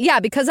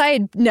because I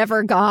had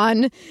never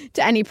gone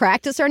to any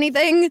practice or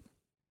anything.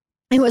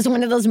 It was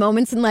one of those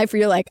moments in life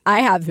where you're like,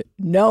 I have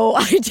no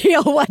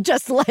idea what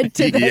just led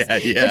to this.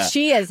 But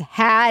she has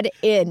had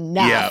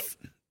enough.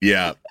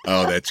 Yeah.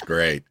 Oh, that's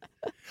great.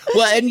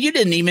 Well, and you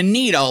didn't even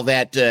need all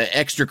that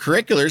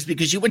extracurriculars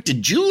because you went to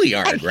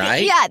Juilliard,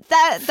 right? Yeah,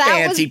 that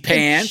fancy was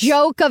pants. The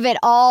joke of it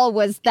all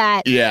was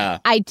that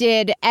I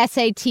did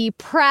SAT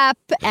prep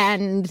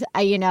and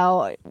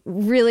I,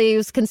 really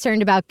was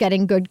concerned about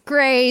getting good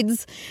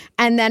grades.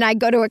 And then I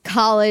go to a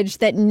college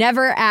that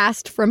never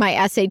asked for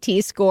my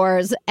SAT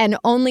scores and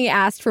only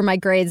asked for my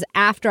grades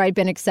after I'd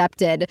been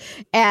accepted.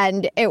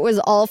 And it was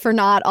all for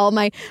naught.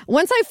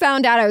 Once I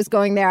found out I was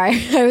going there,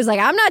 I was like,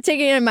 I'm not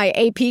taking my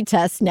AP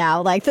test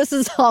now. Like, this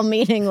is all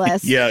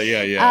meaningless.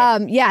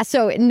 Yeah.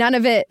 So none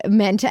of it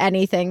meant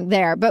anything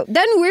there. But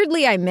then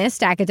weirdly, I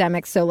missed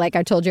academics. So like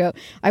I told you,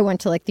 I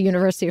went to like the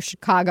University of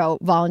Chicago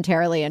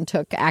voluntarily and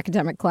took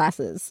academic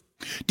classes.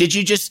 Did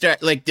you just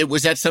start,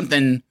 was that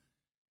something,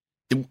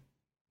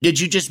 did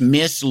you just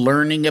miss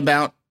learning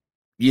about,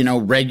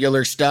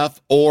 regular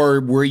stuff?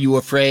 Or were you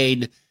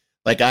afraid,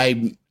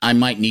 I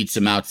might need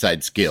some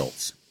outside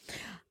skills?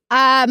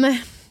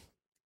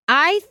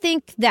 I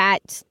think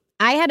that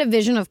I had a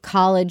vision of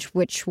college,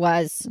 which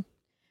was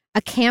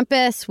a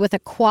campus with a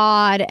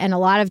quad and a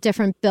lot of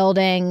different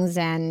buildings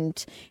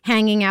and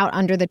hanging out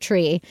under the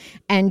tree.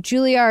 And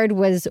Juilliard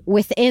was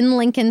within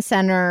Lincoln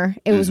Center.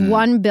 It was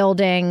one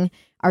building.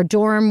 Our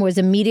dorm was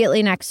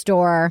immediately next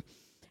door.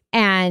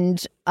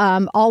 And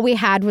all we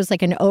had was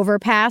like an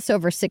overpass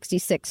over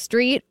 66th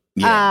Street.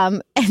 Yeah.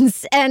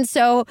 And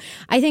so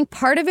I think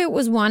part of it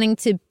was wanting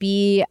to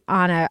be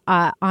on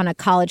a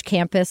college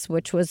campus,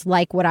 which was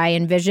like what I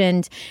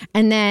envisioned.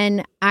 And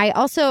then I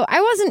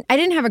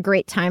didn't have a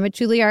great time at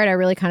Juilliard. I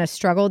really kind of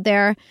struggled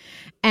there.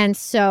 And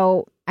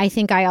so I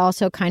think I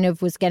also kind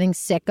of was getting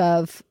sick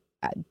of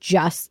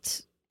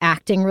just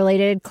acting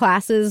related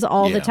classes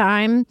all the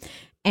time.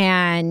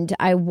 And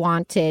I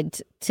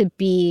wanted to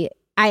be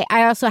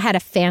I also had a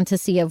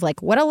fantasy of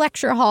like what a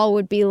lecture hall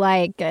would be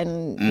like.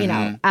 And,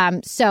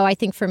 so I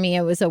think for me,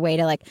 it was a way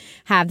to like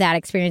have that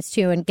experience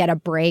too and get a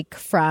break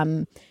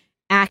from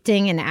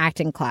acting and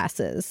acting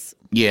classes.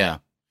 Yeah.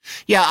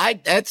 Yeah.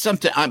 That's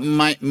something.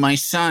 My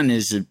son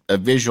is a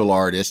visual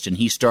artist and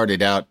he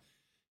started out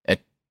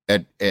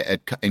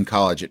in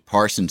college at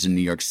Parsons in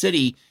New York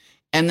City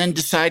and then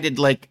decided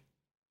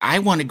I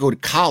want to go to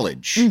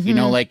college,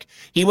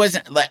 he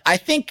wasn't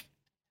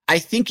I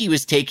think he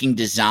was taking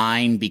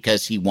design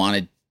because he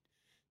wanted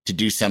to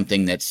do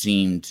something that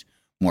seemed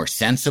more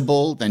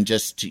sensible than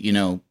just,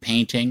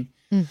 painting.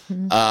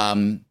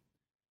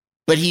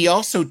 But he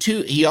also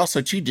too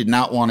did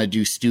not want to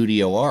do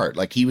studio art.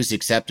 Like he was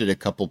accepted a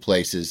couple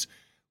places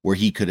where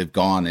he could have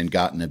gone and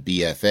gotten a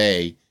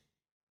BFA,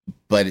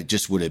 but it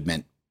just would have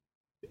meant,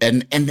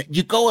 and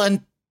you go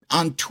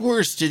on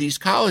tours to these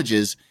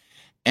colleges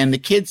and the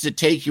kids that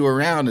take you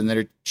around and that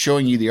are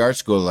showing you the art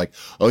school are like,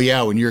 oh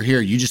yeah, when you're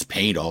here, you just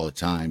paint all the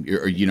time.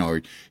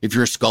 Or if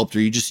you're a sculptor,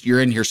 you're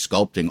in here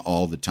sculpting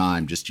all the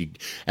time.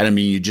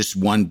 You just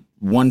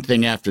one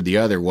thing after the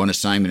other, one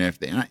assignment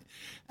after the other.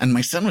 And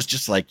my son was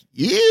just like,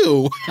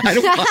 ew, I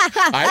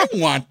don't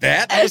want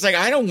that. I was like,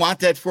 I don't want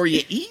that for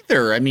you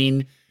either. I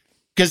mean,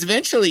 because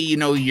eventually,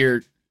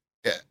 your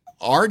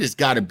art has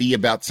got to be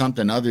about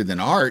something other than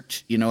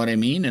art. You know what I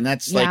mean? And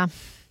that's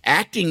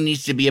acting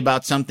needs to be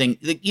about something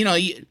that,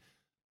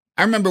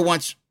 I remember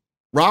once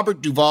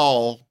Robert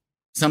Duvall,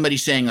 somebody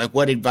saying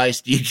what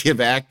advice do you give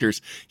actors?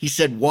 He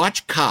said,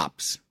 watch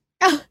Cops.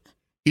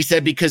 He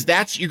said, because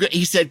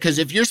because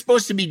if you're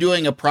supposed to be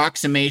doing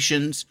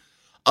approximations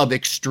of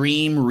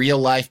extreme real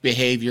life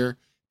behavior,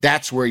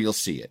 that's where you'll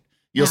see it.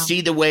 You'll see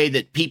the way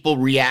that people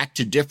react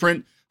to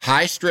different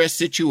high stress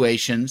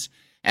situations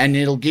and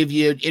it'll give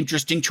you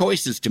interesting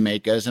choices to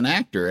make as an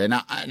actor. And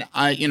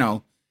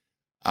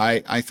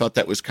I thought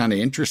that was kind of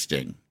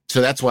interesting.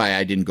 So that's why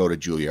I didn't go to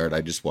Juilliard.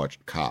 I just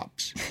watched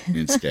Cops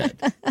instead.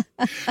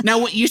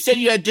 Now, you said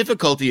you had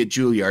difficulty at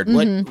Juilliard.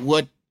 Mm-hmm.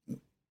 What?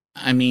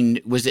 I mean,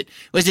 was it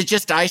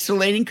just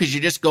isolating because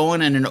you're just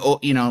going in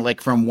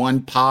from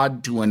one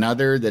pod to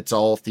another that's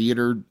all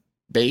theater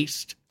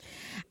based?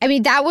 I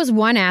mean, that was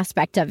one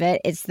aspect of it.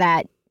 It's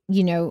that,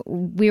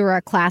 we were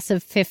a class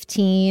of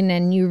 15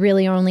 and you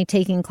really are only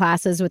taking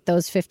classes with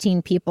those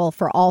 15 people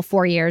for all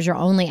 4 years. You're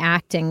only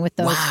acting with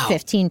those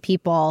 15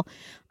 people.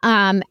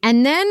 And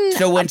then.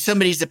 So when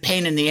somebody's a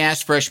pain in the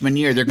ass freshman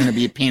year, they're going to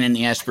be a pain in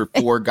the ass for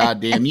 4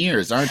 goddamn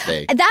years, aren't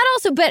they? That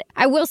also, but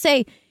I will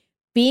say,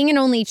 being an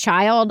only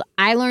child,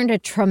 I learned a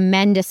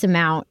tremendous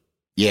amount.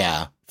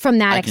 Yeah. From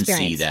that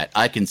experience.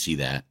 I can see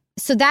that.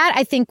 So that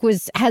I think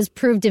has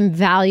proved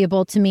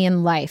invaluable to me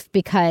in life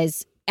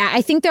because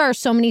I think there are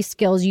so many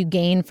skills you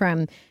gain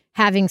from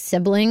having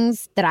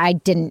siblings that I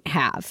didn't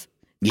have.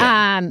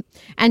 Yeah.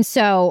 And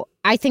so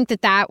I think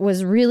that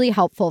was really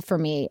helpful for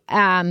me.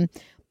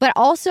 But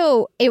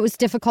also it was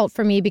difficult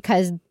for me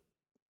because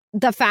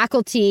the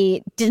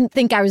faculty didn't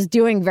think I was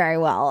doing very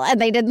well,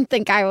 and they didn't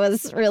think I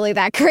was really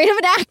that great of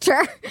an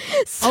actor.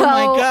 So, oh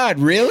my God,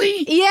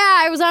 really? Yeah,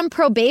 I was on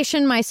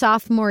probation my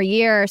sophomore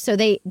year, so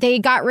they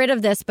got rid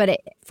of this, but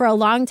for a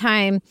long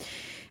time,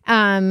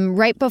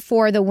 right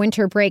before the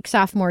winter break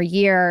sophomore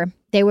year,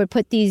 they would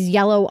put these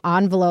yellow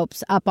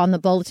envelopes up on the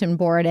bulletin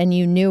board, and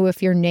you knew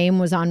if your name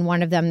was on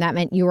one of them, that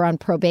meant you were on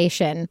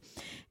probation.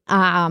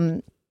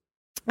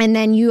 And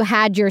then you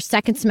had your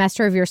second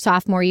semester of your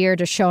sophomore year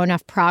to show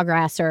enough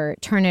progress or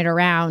turn it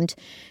around.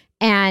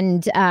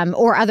 And,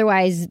 or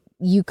otherwise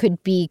you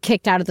could be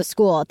kicked out of the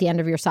school at the end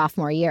of your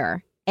sophomore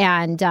year.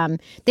 And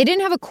they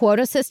didn't have a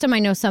quota system. I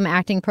know some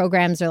acting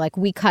programs are like,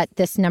 we cut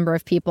this number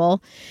of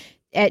people.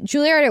 At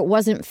Juilliard, it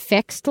wasn't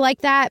fixed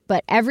like that.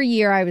 But every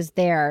year I was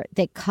there,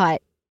 they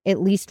cut at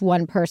least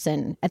one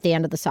person at the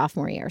end of the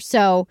sophomore year.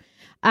 So,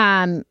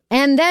 and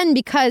then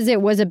because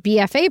it was a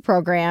BFA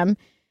program,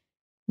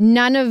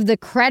 none of the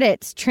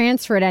credits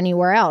transferred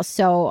anywhere else.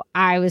 So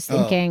I was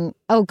thinking,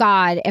 oh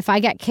God, if I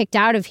get kicked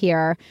out of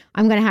here,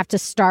 I'm going to have to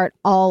start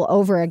all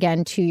over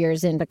again 2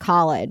 years into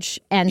college.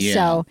 And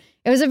so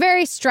it was a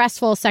very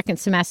stressful second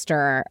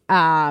semester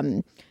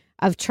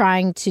of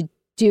trying to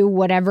do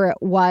whatever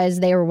it was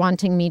they were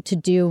wanting me to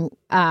do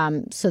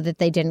so that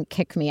they didn't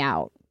kick me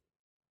out.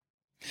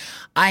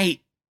 That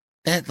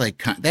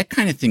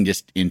kind of thing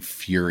just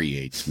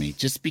infuriates me,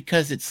 just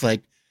because it's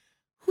like,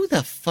 who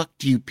the fuck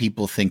do you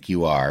people think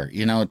you are?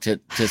 You know,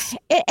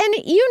 And,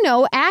 you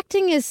know,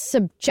 acting is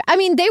I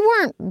mean, they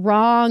weren't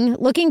wrong.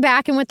 Looking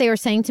back and what they were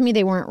saying to me,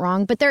 they weren't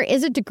wrong. But there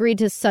is a degree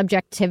to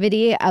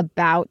subjectivity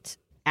about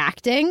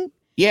acting.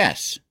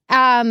 Yes.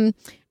 And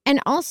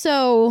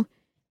also,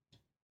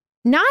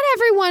 not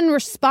everyone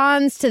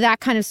responds to that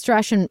kind of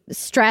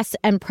stress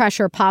and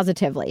pressure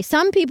positively.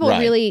 Some people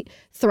really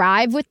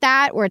thrive with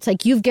that, where it's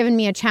like, you've given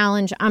me a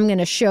challenge, I'm going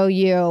to show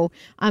you,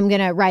 I'm going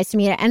to rise to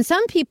meet it. And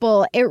some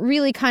people, it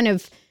really kind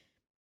of,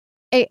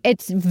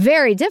 it's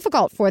very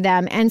difficult for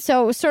them. And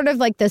so it was sort of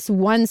like this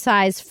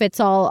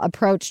one-size-fits-all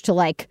approach to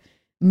like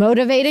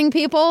motivating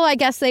people. I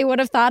guess they would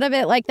have thought of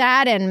it like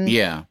that. And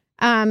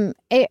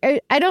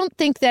I don't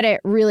think that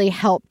it really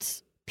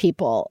helped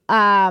people.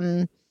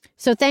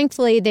 So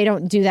thankfully, they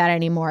don't do that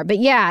anymore. But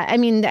yeah, I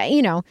mean,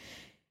 you know,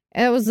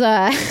 it was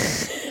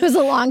it was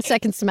a long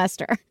second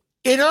semester.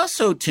 It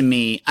also, to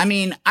me, I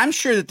mean, I'm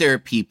sure that there are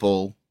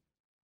people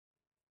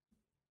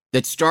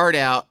that start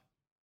out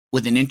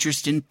with an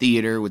interest in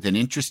theater, with an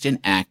interest in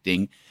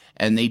acting,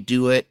 and they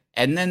do it,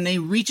 and then they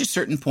reach a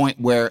certain point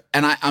where,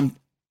 and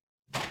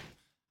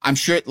I'm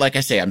sure, like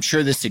I say, I'm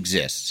sure this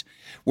exists,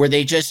 where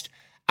they just,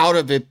 out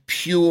of a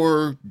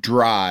pure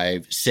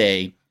drive,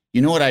 say,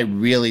 you know what I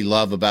really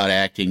love about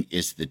acting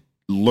is the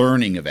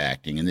learning of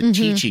acting and the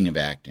teaching of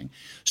acting.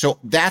 So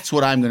that's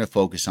what I'm going to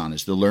focus on,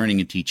 is the learning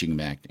and teaching of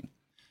acting.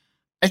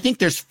 I think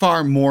there's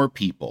far more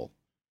people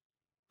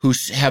who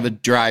have a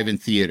drive in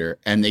theater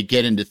and they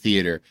get into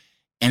theater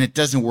and it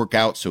doesn't work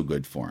out so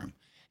good for them.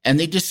 And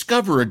they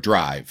discover a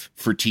drive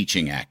for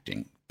teaching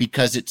acting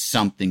because it's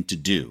something to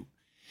do.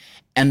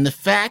 And the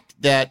fact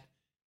that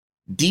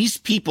these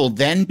people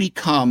then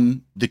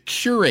become the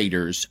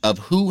curators of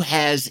who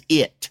has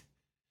it,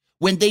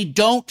 when they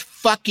don't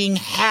fucking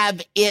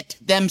have it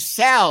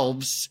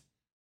themselves,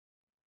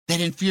 that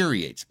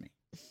infuriates me.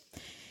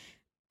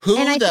 Who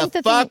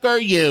the fuck are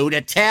you to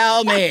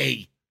tell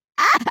me?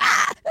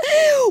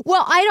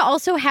 Well, I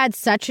also had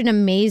such an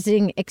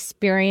amazing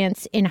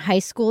experience in high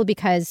school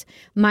because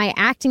my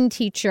acting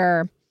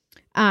teacher,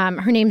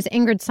 her name's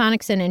Ingrid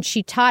Sonicson, and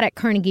she taught at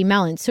Carnegie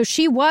Mellon. So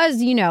she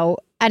was, you know,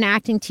 an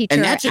acting teacher.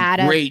 And that's a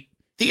great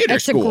theater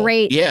school.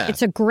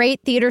 It's a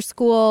great theater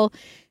school.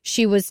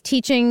 She was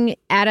teaching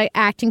at an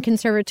acting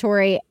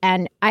conservatory,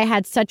 and I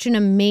had such an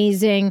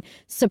amazing,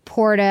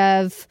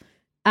 supportive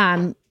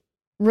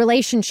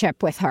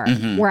relationship with her,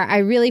 where I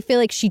really feel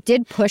like she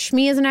did push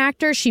me as an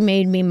actor. She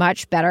made me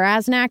much better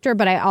as an actor,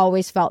 but I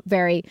always felt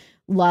very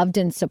loved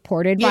and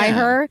supported by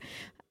her.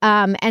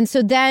 And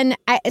so then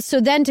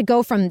to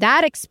go from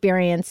that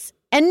experience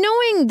and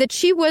knowing that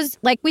she was,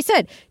 like we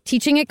said,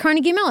 teaching at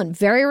Carnegie Mellon,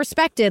 very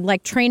respected,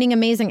 like training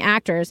amazing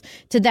actors,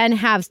 to then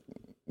have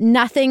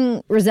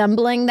nothing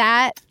resembling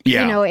that,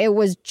 you know, it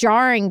was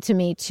jarring to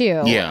me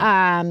too.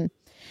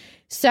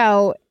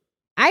 So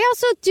I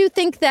also do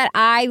think that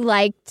I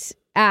liked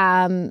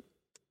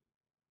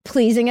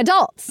pleasing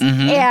adults.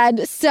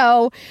 And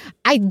so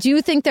I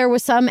do think there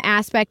was some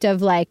aspect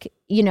of like,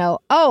 you know,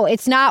 oh,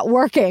 it's not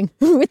working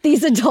with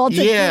these adults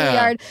at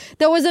Juilliard.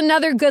 There was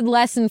another good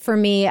lesson for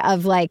me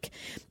of like,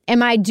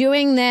 am I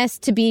doing this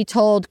to be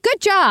told good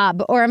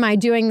job, or am I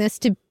doing this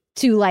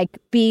to like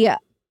be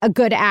a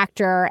good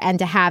actor and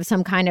to have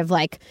some kind of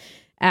like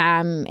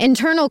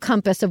internal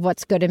compass of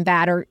what's good and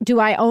bad, or do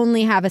I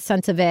only have a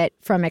sense of it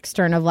from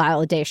external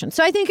validation?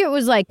 So I think it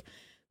was like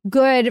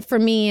good for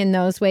me in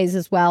those ways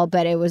as well,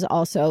 but it was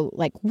also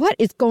like, what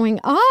is going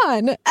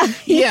on?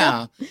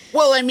 Yeah.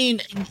 Well, I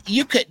mean,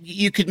 you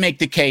could make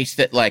the case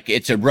that like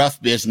it's a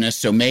rough business,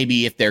 so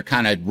maybe if they're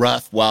kind of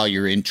rough while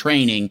you're in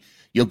training,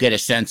 you'll get a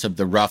sense of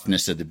the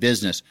roughness of the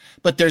business.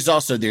 But there's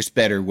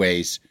better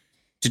ways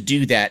to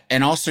do that.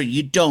 And also,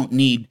 you don't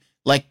need,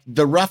 like,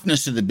 the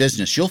roughness of the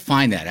business. You'll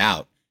find that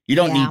out. You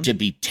don't need to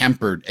be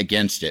tempered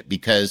against it,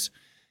 because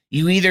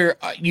you either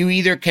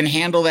can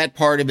handle that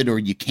part of it or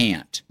you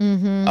can't.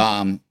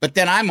 But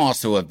then I'm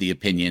also of the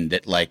opinion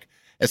that, like,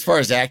 as far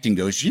as acting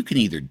goes, you can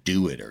either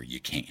do it or you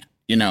can't.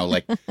 You know,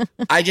 like,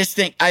 I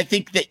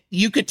think that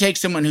you could take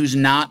someone who's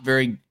not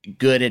very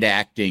good at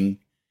acting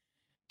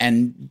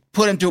and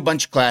put them to a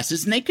bunch of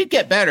classes and they could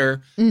get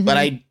better. But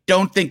I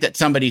don't think that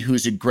somebody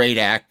who's a great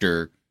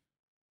actor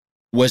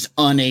was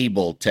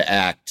unable to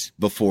act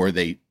before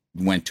they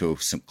went to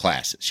some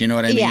classes. You know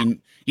what I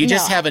mean? You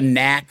just have a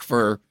knack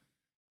for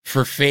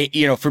fake,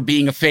 you know, for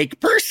being a fake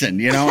person,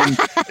 you know, and,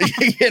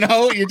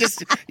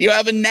 you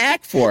have a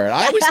knack for it.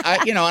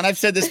 And I've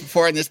said this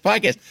before in this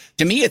podcast,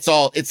 to me, it's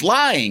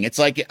lying. It's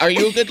like, are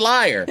you a good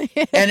liar?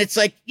 And it's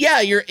like,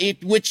 yeah,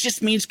 which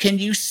just means, can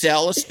you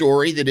sell a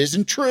story that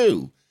isn't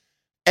true?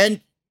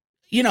 And,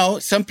 you know,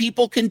 some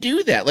people can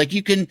do that. Like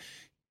you can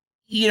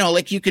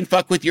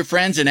fuck with your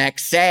friends and act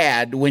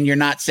sad when you're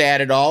not sad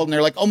at all. And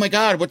they're like, oh my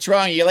God, what's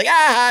wrong? You're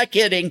like,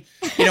 kidding.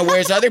 You know,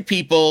 whereas other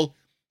people,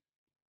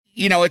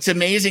 you know, it's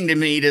amazing to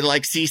me to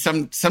like see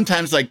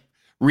sometimes like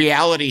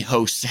reality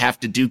hosts have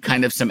to do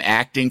kind of some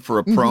acting for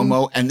a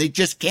promo and they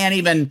just can't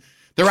even,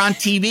 they're on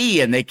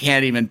TV and they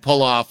can't even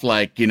pull off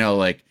like, you know,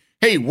 like,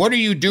 hey, what are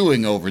you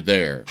doing over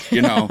there?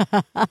 You know?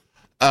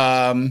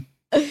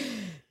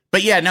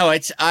 But yeah, no,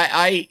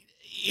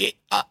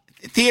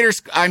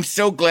 theaters, I'm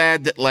so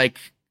glad that like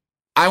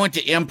I went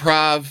to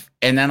improv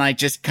and then I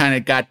just kind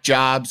of got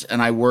jobs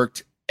and I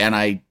worked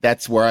and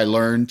that's where I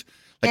learned.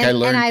 Like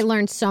I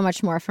learned so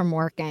much more from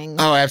working.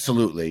 Oh,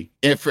 absolutely.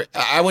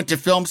 I went to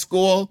film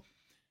school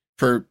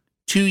for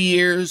 2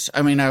 years.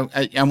 I mean, I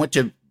went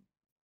to,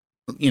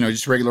 you know,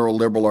 just regular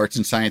old liberal arts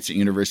and science at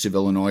University of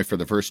Illinois for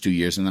the first 2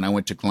 years. And then I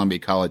went to Columbia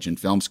College in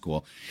film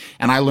school.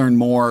 And I learned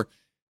more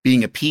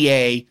being a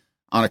PA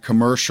on a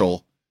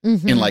commercial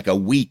in like a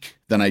week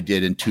than I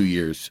did in 2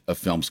 years of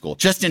film school,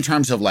 just in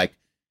terms of like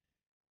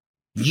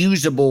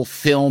usable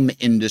film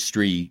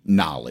industry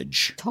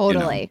knowledge.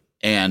 Totally. You know?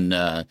 And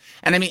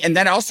I mean, and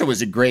that also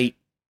was a great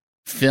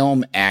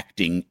film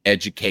acting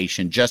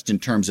education, just in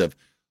terms of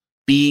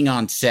being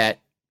on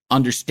set,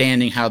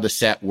 understanding how the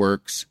set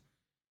works,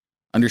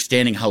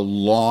 understanding how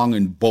long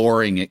and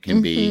boring it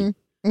can be,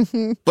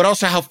 but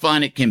also how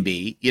fun it can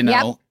be, you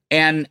know,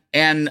 and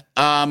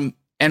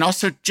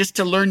also just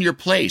to learn your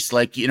place.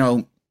 Like, you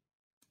know,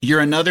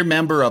 you're another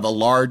member of a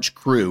large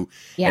crew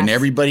and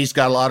everybody's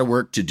got a lot of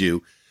work to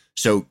do.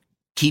 So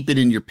keep it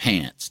in your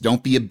pants.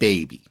 Don't be a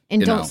baby.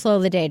 And don't slow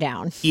the day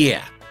down.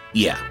 Yeah,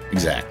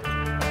 exactly.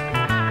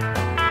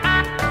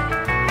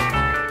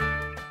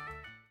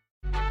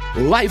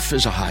 Life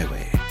is a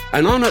highway,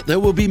 and on it there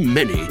will be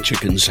many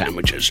chicken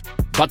sandwiches.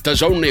 But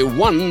there's only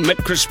one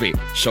McCrispy.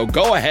 So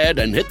go ahead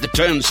and hit the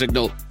turn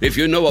signal if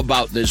you know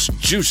about this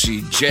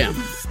juicy gem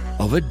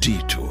of a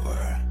detour.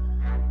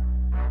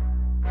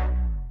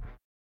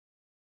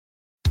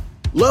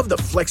 Love the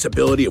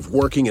flexibility of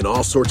working in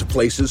all sorts of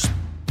places?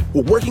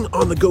 Well, working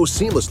on the go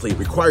seamlessly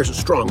requires a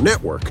strong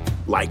network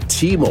like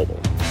T-Mobile.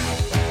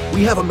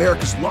 We have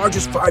America's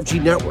largest 5G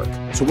network,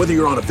 so whether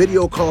you're on a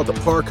video call at the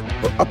park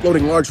or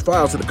uploading large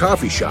files at the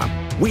coffee shop,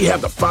 we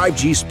have the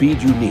 5G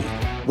speed you need.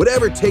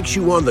 Whatever takes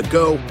you on the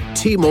go,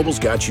 T-Mobile's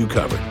got you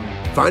covered.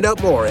 Find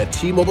out more at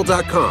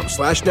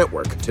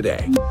T-Mobile.com/network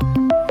today.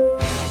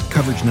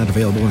 Coverage not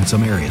available in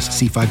some areas.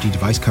 See 5G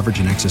device coverage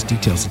and access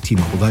details at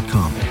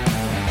T-Mobile.com.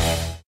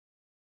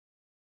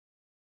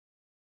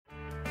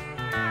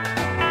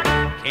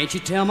 Can't you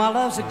tell my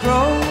love's a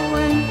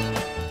growing?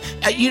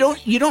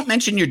 You don't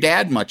mention your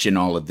dad much in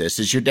all of this.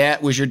 Was your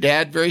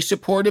dad very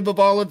supportive of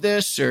all of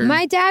this? Or?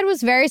 My dad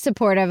was very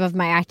supportive of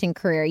my acting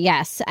career.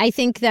 Yes, I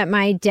think that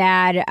my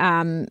dad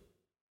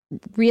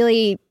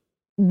really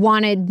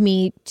wanted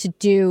me to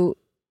do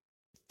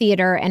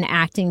theater and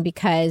acting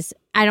because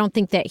I don't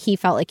think that he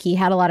felt like he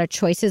had a lot of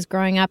choices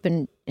growing up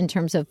in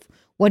terms of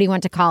what he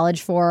went to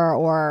college for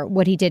or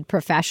what he did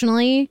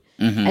professionally,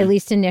 at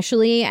least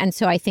initially. And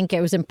so I think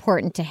it was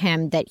important to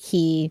him that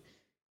he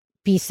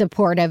be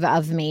supportive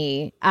of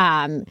me.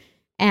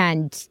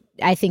 And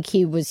I think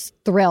he was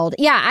thrilled.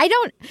 Yeah,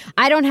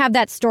 I don't have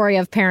that story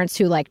of parents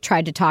who like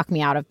tried to talk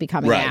me out of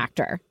becoming an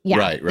actor. Yeah,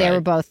 right. They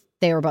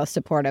were both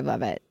supportive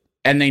of it.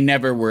 And they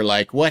never were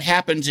like, what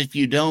happens if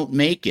you don't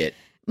make it?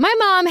 My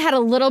mom had a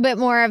little bit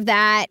more of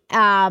that.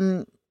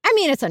 I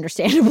mean, it's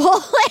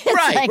understandable.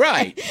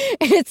 Right.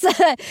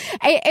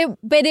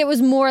 But it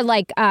was more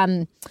like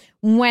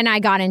when I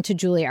got into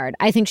Juilliard,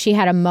 I think she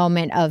had a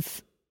moment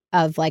of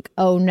like,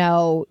 oh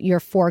no, you're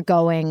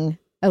foregoing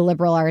a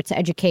liberal arts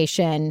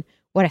education.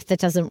 What if that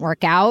doesn't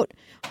work out?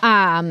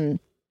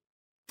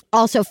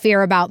 Also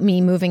fear about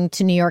me moving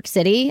to New York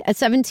City at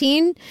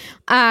 17.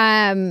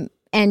 And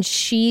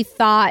she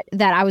thought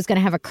that I was going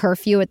to have a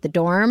curfew at the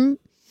dorm.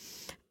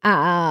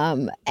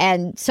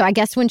 And so I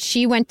guess when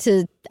she went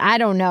to, I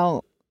don't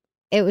know,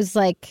 it was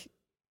like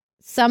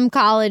some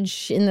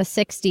college in the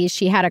 60s,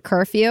 she had a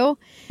curfew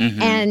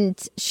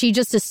and she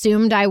just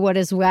assumed I would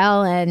as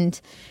well. And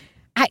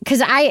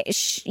because I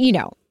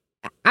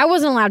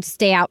wasn't allowed to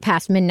stay out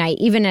past midnight,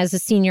 even as a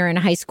senior in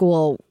high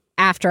school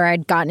after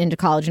I'd gotten into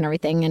college and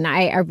everything. And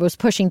I was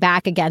pushing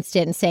back against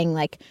it and saying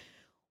like,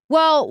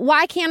 well,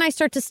 why can't I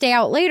start to stay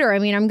out later? I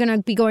mean, I'm going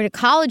to be going to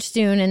college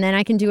soon and then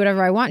I can do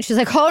whatever I want. She's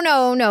like, oh,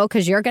 no,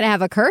 because you're going to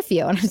have a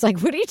curfew. And I was like,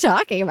 what are you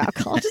talking about?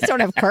 Colleges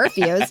don't have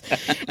curfews.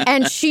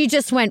 And she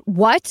just went,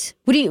 what?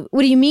 What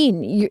do you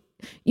mean? You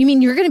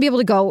mean you're going to be able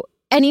to go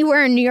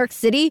anywhere in New York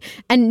City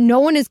and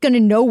no one is going to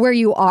know where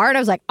you are? And I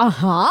was like,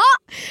 uh-huh.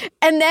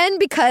 And then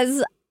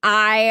because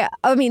I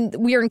mean,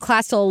 we were in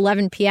class till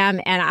 11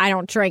 p.m. and I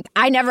don't drink.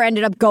 I never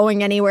ended up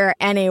going anywhere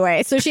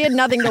anyway. So she had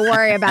nothing to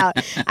worry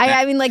about.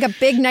 I mean, like a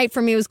big night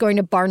for me was going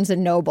to Barnes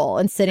and Noble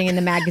and sitting in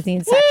the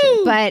magazine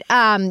section. But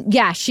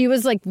yeah, she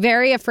was like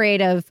very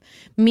afraid of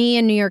me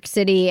in New York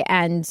City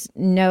and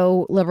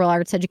no liberal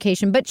arts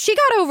education. But she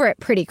got over it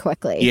pretty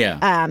quickly.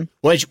 Yeah.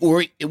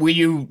 Were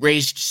you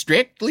raised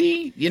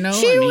strictly? You know,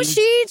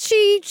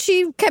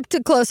 she kept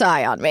a close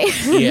eye on me.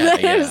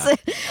 Yeah.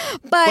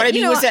 But I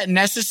mean, was that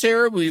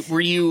necessary?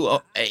 Were you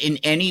in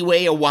any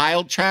way a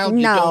wild child?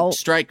 You don't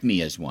strike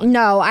me as one.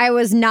 No, I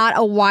was not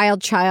a wild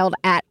child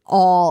at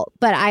all.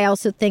 But I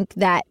also think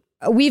that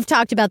we've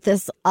talked about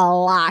this a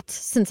lot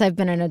since I've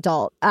been an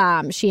adult,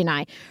 she and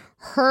I.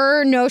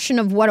 Her notion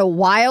of what a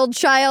wild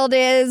child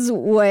is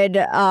would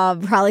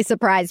probably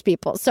surprise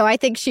people. So I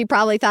think she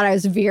probably thought I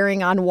was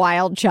veering on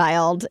wild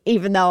child,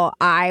 even though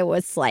I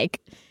was like,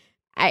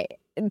 I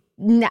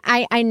don't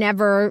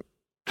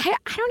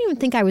even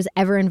think I was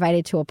ever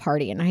invited to a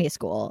party in high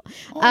school.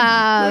 Oh,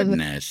 my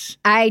goodness.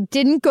 I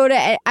didn't do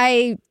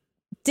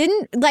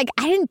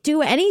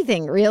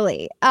anything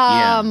really.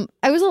 I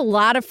was a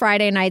lot of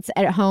Friday nights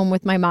at home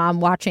with my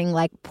mom watching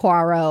like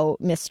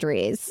Poirot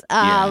mysteries.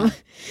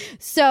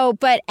 So,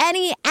 but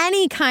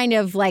any kind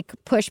of like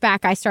pushback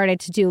I started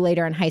to do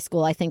later in high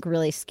school, I think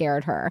really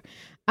scared her.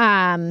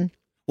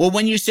 Well,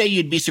 when you say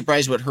you'd be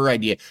surprised what her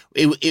idea,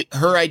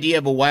 her idea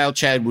of a wild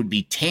child would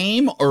be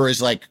tame or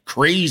is like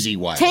crazy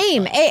wild?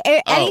 Tame.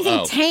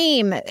 Anything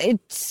tame.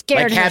 It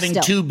scared like her having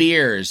still. 2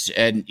 beers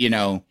and,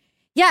 yeah,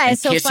 and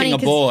it's so kissing funny a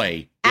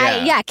boy.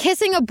 Yeah.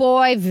 Kissing a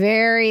boy,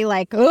 very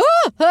like,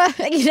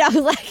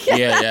 like.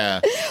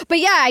 Yeah. But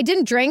yeah, I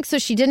didn't drink, so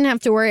she didn't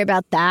have to worry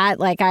about that.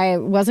 Like, I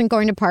wasn't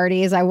going to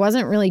parties. I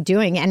wasn't really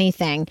doing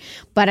anything.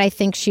 But I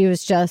think she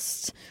was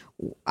just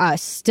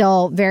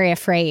still very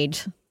afraid.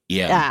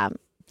 Yeah.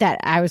 That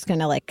I was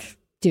going to like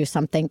do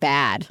something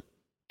bad.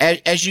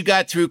 As you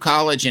got through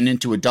college and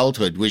into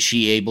adulthood, was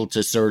she able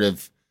to sort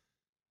of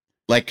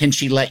like, can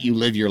she let you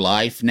live your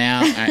life now?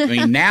 I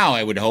mean, now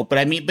I would hope,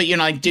 but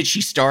like, did she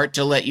start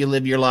to let you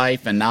live your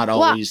life and not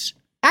always?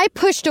 Well, I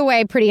pushed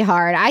away pretty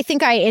hard. I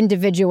think I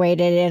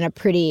individuated in a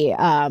pretty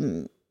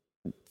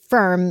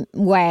firm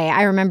way.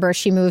 I remember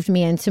she moved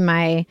me into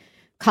my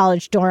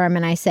college dorm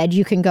and I said,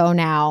 you can go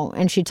now.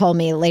 And she told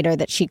me later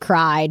that she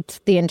cried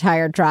the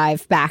entire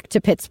drive back to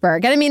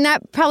Pittsburgh. And I mean,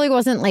 that probably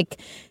wasn't like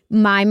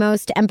my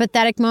most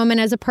empathetic moment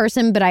as a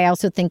person, but I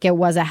also think it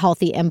was a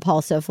healthy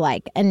impulse of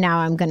like, and now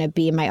I'm going to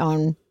be my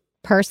own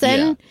person.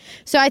 Yeah.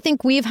 So I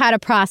think we've had a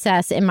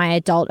process in my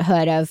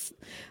adulthood of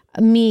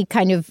me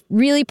kind of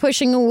really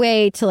pushing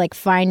away to like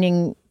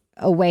finding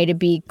a way to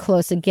be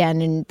close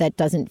again. And that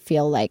doesn't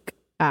feel like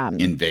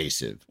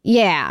invasive.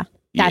 Yeah.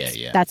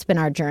 That's been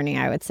our journey,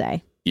 I would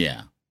say.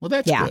 Yeah. Well,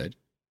 that's good.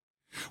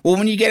 Well,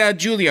 when you get out of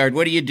Juilliard,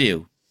 what do you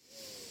do?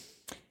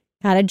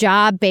 Got a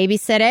job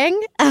babysitting.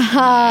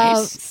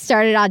 Nice.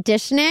 Started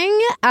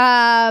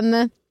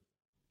auditioning.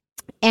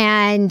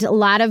 And a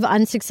lot of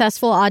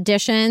unsuccessful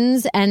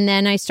auditions. And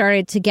then I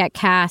started to get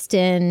cast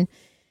in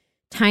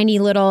tiny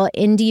little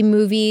indie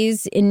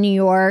movies in New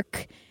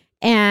York.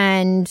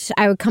 And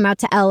I would come out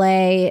to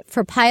LA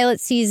for pilot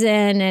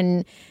season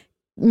and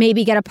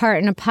maybe get a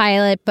part in a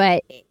pilot,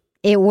 but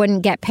it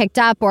wouldn't get picked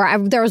up. Or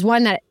there was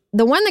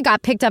the one that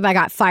got picked up, I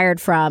got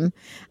fired from,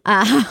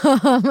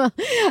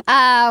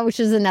 which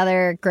is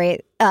another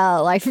great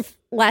life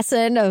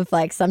lesson of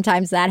like,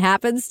 sometimes that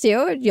happens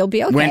too. You'll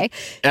be okay.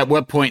 At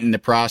what point in the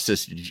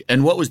process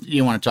and what was, do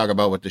you want to talk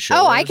about what the show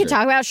was? Oh, I could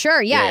talk about,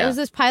 sure. Yeah. It was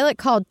this pilot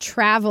called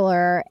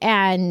Traveler,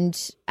 and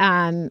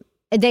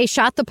they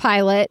shot the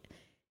pilot,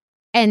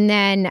 and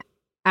then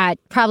I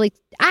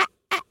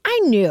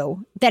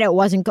knew that it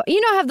wasn't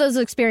have those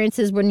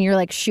experiences when you're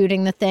like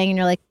shooting the thing and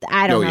you're like,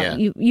 I don't know.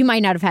 Yeah. You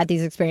might not have had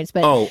these experiences,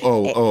 but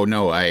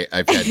no,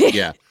 I've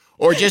had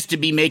or just to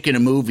be making a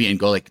movie and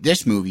go like,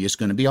 this movie is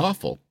going to be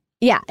awful.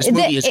 Yeah, this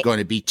movie is going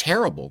to be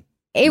terrible.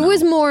 It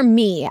was more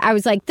me. I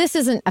was like, this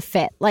isn't a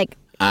fit. Like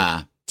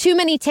too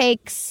many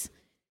takes.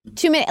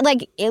 Too many,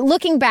 like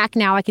looking back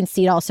now, I can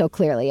see it all so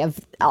clearly of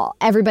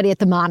everybody at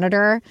the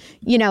monitor,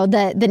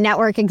 the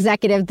network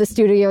executive, the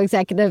studio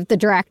executive, the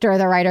director,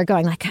 the writer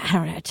going like, I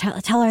don't know,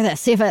 tell her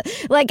this. See if it,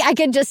 like, I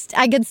could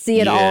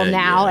see it all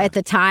now. At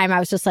the time, I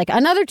was just like,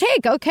 another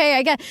take. Okay,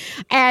 I get.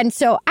 And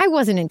so I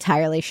wasn't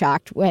entirely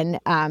shocked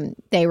when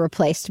they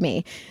replaced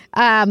me.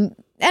 And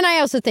I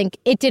also think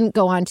it didn't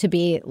go on to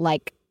be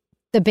like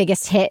the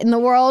biggest hit in the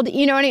world.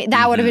 You know what I mean?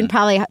 That would have been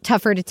probably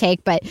tougher to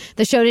take, but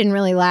the show didn't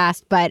really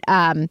last. But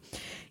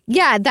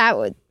yeah,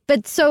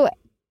 but so,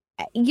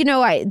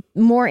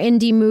 more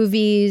indie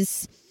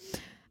movies.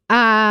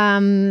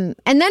 And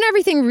then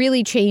everything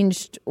really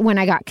changed when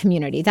I got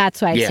Community.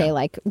 That's why I'd say,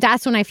 like,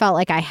 that's when I felt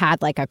like I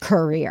had like a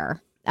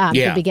career,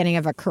 the beginning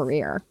of a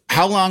career.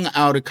 How long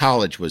out of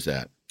college was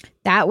that?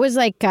 That was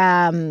like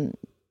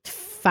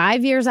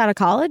 5 years out of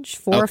college,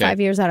 4 or 5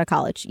 years out of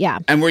college. Yeah.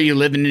 And were you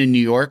living in New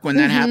York when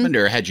that happened,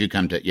 or had you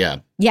come to,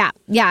 Yeah.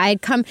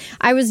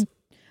 I was,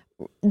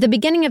 the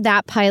beginning of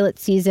that pilot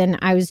season,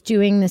 I was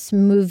doing this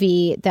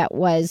movie that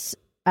was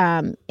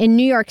in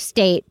New York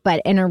State,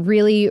 but in a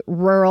really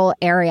rural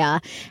area.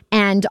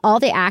 And all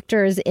the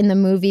actors in the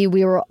movie,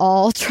 we were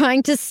all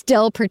trying to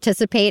still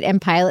participate in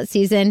pilot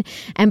season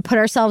and put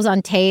ourselves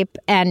on tape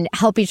and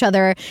help each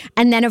other.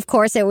 And then, of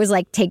course, it was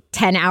like take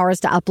 10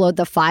 hours to upload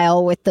the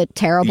file with the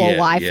terrible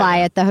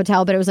Wi-Fi at the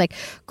hotel. But it was like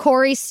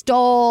Corey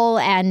Stoll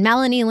and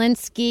Melanie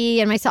Linsky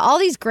and myself. All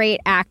these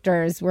great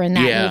actors were in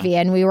that movie.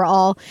 And we were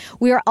all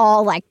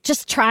like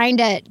just trying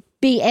to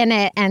be in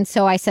it. And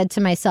so I said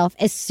to myself,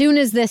 as soon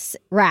as this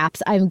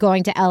wraps, I'm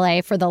going to LA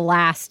for the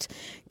last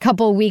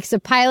couple weeks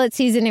of pilot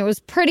season. It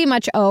was pretty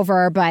much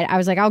over, but I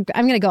was like, I'm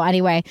going to go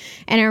anyway.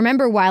 And I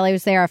remember while I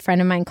was there, a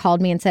friend of mine called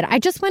me and said, I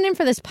just went in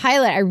for this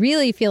pilot. I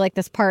really feel like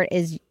this part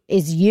is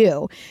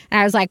you. And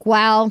I was like,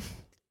 well,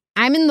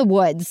 I'm in the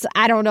woods.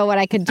 I don't know what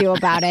I could do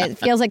about it. It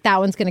feels like that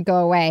one's going to go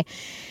away.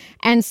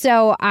 And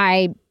so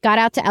I got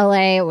out to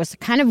LA. It was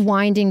kind of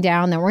winding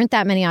down. There weren't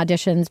that many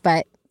auditions,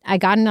 but I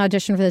got an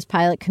audition for this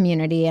pilot,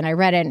 Community, and I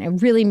read it, and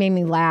it really made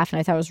me laugh, and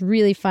I thought it was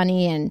really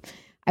funny. And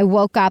I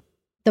woke up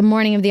the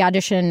morning of the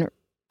audition,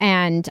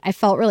 and I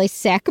felt really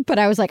sick, but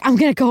I was like, I'm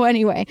going to go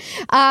anyway.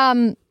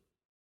 And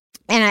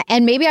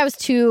maybe I was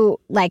too,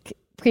 like,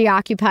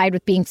 preoccupied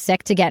with being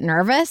sick to get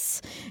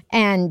nervous,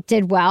 and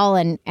did well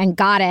and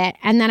got it.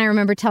 And then I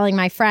remember telling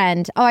my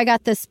friend, I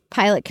got this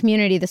pilot,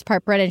 Community, this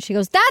part, Britta. And she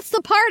goes, that's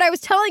the part I was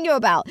telling you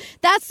about.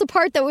 That's the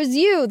part that was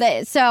you.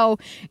 So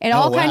it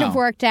all kind of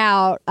worked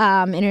out in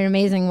an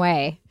amazing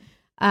way.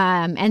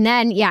 And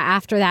then,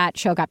 after that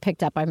show got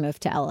picked up, I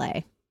moved to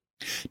LA.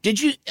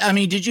 Did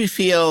you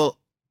feel,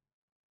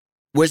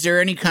 was there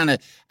any kind of,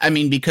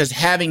 because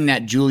having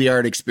that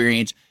Juilliard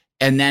experience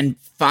and then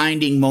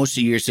finding most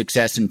of your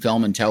success in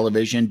film and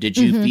television, did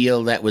you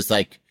feel that was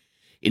like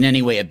in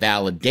any way a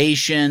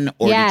validation,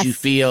 or did you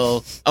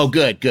feel,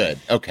 good,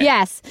 okay.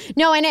 Yes.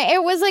 No, and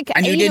it was like...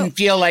 And you didn't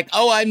feel like,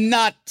 I'm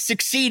not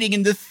succeeding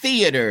in the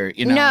theater,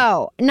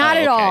 No, not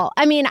at all.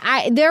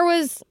 There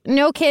was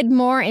no kid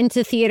more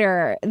into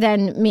theater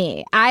than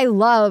me. I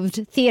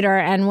loved theater,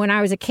 and when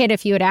I was a kid,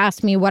 if you had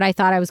asked me what I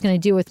thought I was going to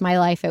do with my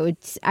life, I would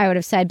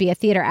have said be a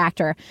theater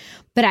actor.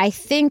 But I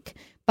think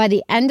by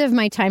the end of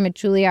my time at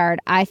Juilliard,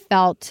 I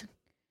felt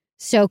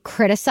so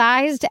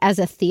criticized as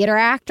a theater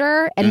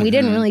actor, and we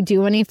didn't really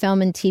do any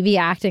film and TV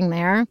acting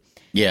there.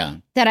 Yeah.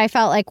 That I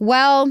felt like,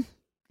 well,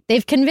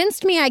 they've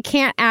convinced me I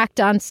can't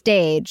act on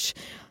stage,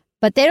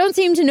 but they don't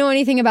seem to know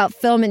anything about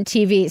film and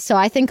TV, so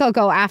I think I'll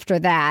go after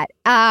that.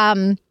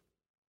 And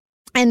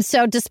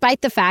so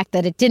despite the fact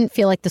that it didn't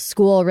feel like the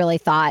school really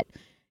thought,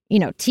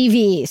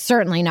 TV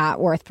certainly not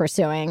worth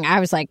pursuing, I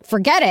was like,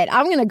 forget it.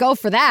 I'm going to go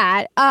for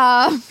that.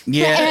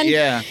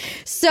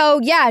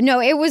 So,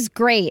 it was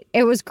great.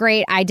 It was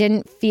great. I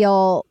didn't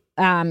feel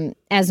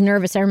as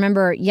nervous. I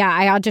remember,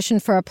 I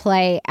auditioned for a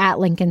play at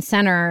Lincoln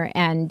Center,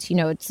 and,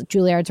 it's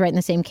Juilliard's right in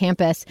the same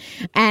campus.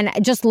 And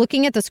just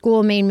looking at the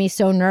school made me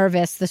so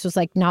nervous. This was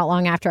like not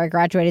long after I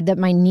graduated that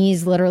my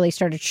knees literally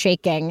started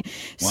shaking. Wow.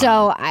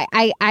 So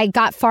I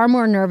got far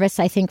more nervous,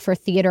 I think, for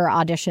theater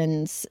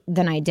auditions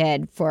than I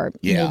did for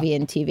movie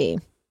and TV.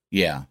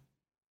 Yeah.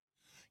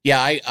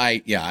 Yeah,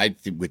 I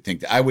would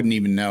think that I wouldn't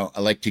even know.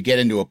 Like, to get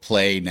into a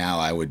play now,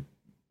 I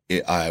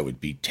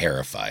would be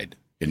terrified.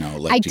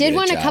 I did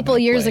one a couple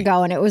years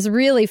ago, and it was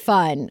really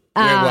fun.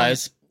 It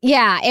was?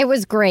 Yeah, it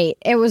was great.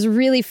 It was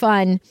really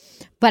fun.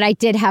 But I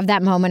did have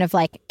that moment of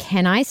like,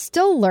 can I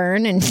still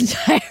learn an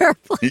entire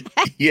play?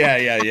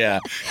 Yeah.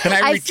 Can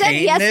I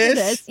retain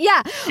this?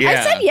 Yeah,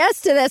 I said yes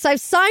to this. I've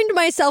signed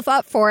myself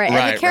up for it.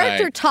 And the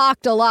character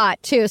talked a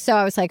lot, too. So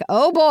I was like,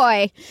 oh,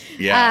 boy.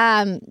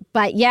 Yeah.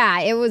 But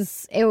yeah, it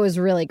was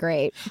really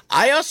great.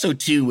 I also,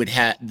 too, would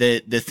have the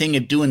thing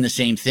of doing the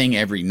same thing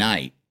every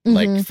night.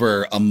 Like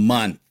for a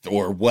month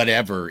or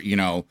whatever,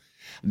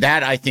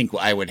 that I think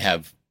I would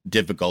have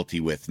difficulty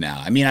with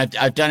now.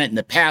 I've done it in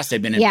the past.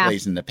 I've been in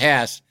plays in the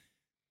past,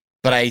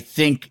 but I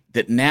think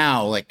that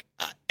now, like,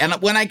 and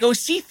when I go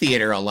see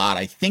theater a lot,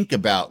 I think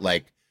about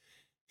like,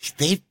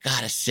 they've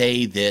got to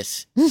say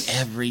this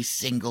every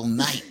single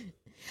night.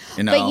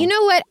 But you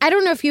know what? I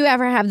don't know if you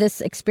ever have this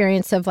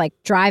experience of like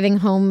driving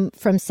home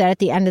from set at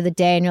the end of the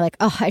day and you're like,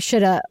 I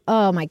should have,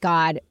 oh my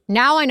God,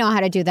 now I know how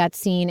to do that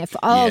scene.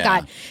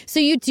 God. So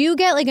you do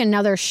get like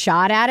another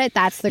shot at it.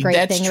 That's the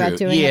great thing about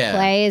doing a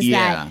play is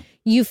that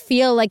you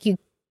feel like you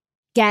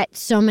get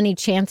so many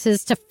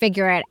chances to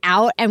figure it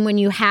out. And when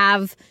you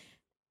have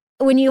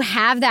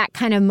that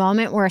kind of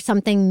moment where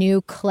something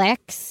new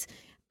clicks,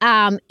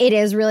 It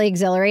is really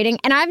exhilarating.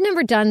 And I've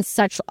never done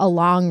such a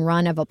long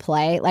run of a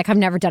play. Like, I've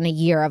never done a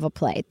year of a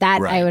play.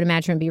 That Right. I would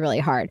imagine would be really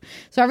hard.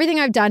 So everything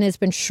I've done has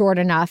been short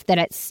enough that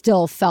it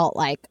still felt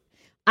like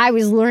I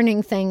was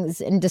learning things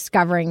and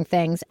discovering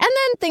things. And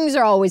then things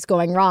are always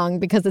going wrong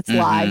because it's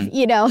live,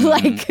 you know,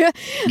 like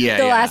Yeah,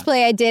 the last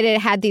play I did, it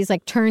had these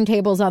like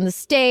turntables on the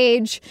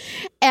stage.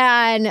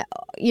 And,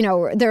 you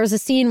know, there was a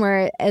scene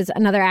where as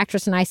another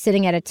actress and I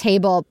sitting at a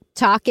table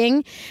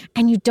talking,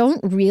 and you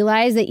don't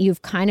realize that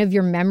you've kind of,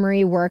 your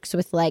memory works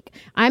with like,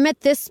 I'm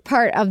at this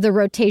part of the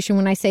rotation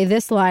when I say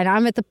this line,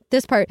 I'm at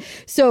this part.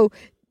 So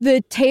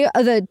the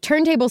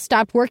turntable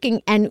stopped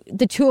working and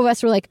the two of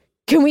us were like,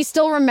 can we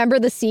still remember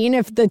the scene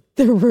if the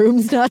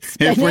room's not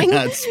spinning? If we're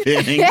not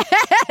spinning.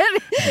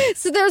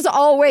 So there's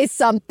always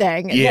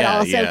something that Yeah,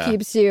 also yeah.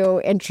 keeps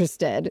you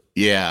interested.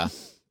 Yeah.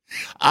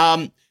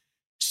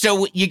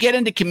 So you get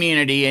into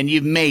Community and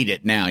you've made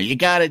it now. You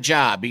got a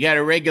job. You got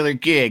a regular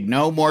gig.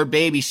 No more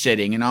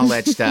babysitting and all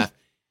that stuff.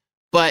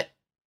 But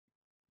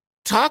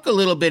talk a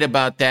little bit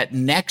about that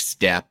next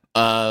step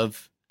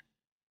of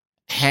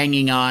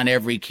hanging on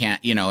every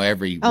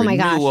every Oh my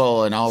gosh.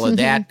 renewal and all of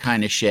that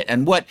kind of shit.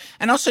 And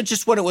also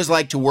just what it was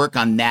like to work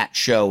on that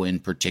show in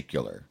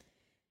particular.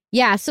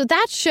 Yeah, so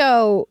that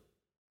show,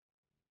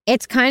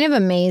 it's kind of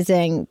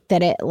amazing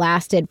that it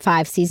lasted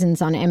 5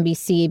 seasons on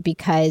NBC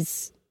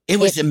because It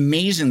was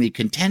amazingly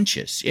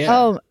contentious. Yeah.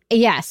 Oh,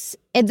 yes.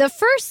 The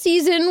first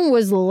season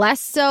was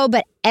less so,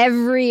 but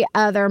every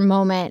other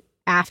moment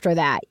after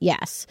that,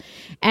 yes.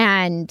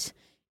 And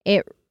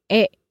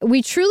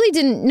we truly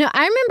didn't know.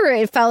 I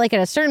remember it felt like at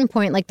a certain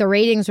point, like the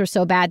ratings were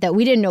so bad that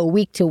we didn't know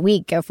week to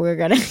week if we were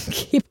going to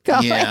keep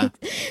going. Yeah.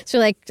 So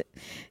like,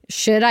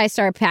 should I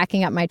start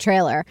packing up my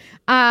trailer?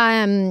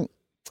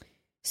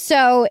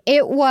 So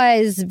it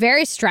was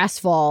very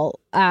stressful.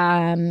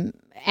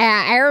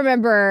 I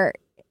remember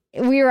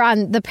we were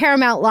on the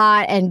Paramount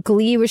lot and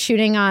Glee was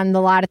shooting on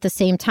the lot at the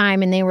same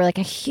time, and they were like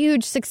a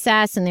huge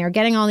success and they were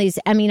getting all these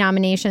Emmy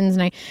nominations.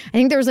 And I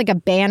think there was like a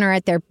banner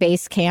at their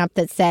base camp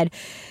that said,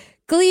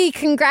 Glee,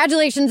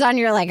 congratulations on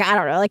your, like, I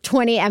don't know, like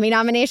 20 Emmy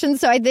nominations.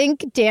 So I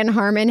think Dan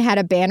Harmon had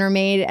a banner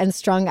made and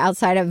strung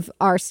outside of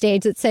our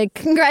stage that said,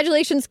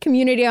 congratulations,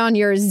 Community, on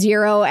your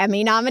 0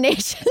 Emmy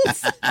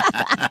nominations.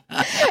 And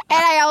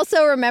I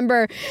also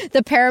remember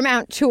the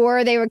Paramount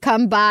tour, they would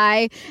come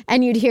by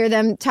and you'd hear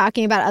them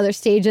talking about other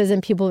stages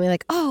and people would be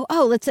like,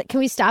 can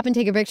we stop and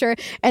take a picture?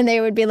 And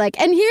they would be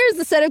like, and here's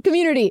the set of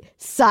Community.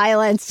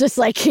 Silence, just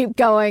like keep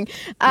going.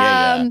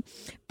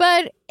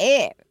 But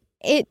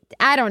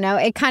I don't know,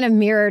 it kind of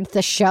mirrored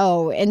the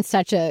show in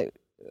such a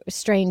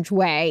strange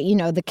way. You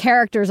know, the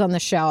characters on the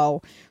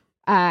show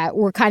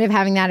were kind of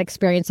having that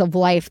experience of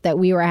life that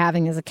we were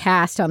having as a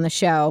cast on the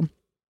show.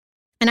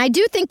 And I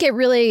do think it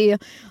really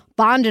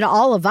bonded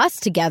all of us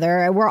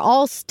together. We're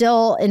all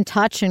still in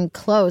touch and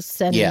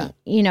close. And,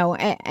 you know,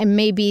 and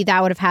maybe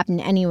that would have happened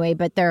anyway,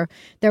 but there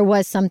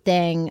was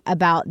something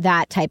about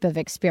that type of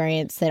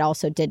experience that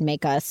also did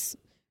make us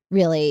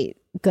really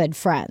good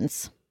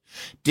friends.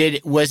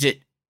 Did the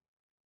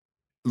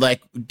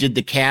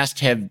cast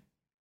have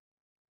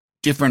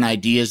different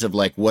ideas of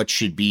like what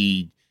should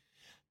be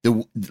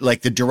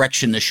the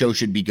direction the show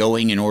should be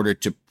going in order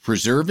to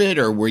preserve it?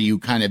 Or were you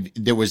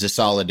there was a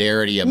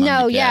solidarity among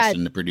the cast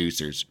and the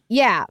producers?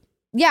 Yeah.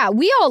 Yeah.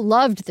 We all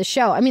loved the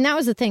show. I mean, that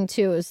was the thing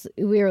too, is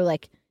we were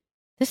like,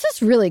 this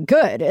is really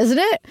good, isn't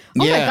it?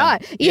 Oh my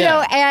God. You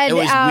know, and it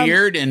was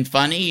weird and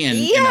funny and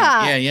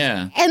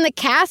yeah. And the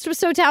cast was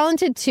so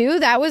talented too.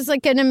 That was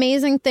like an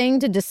amazing thing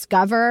to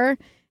discover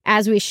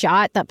as we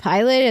shot the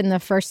pilot in the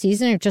first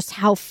season of just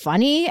how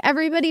funny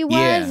everybody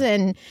was. Yeah.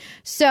 And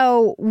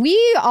so we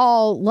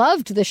all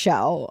loved the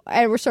show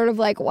and we're sort of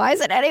like, why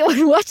isn't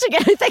anyone watching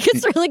it? I think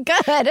it's really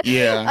good.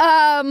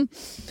 Yeah.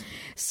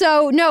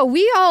 So no,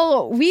 we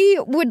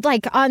would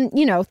like on,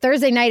 you know,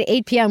 Thursday night at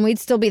 8 p.m. we'd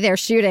still be there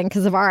shooting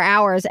because of our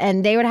hours,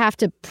 and they would have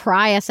to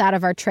pry us out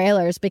of our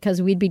trailers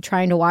because we'd be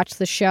trying to watch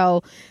the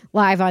show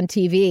live on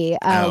TV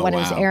when it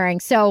was airing.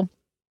 So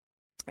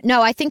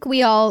no, I think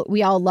we all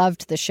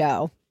loved the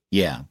show.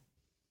 Yeah.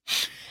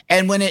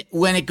 And when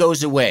it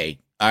goes away,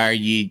 are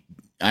you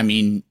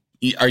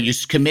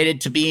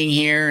committed to being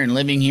here and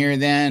living here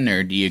then,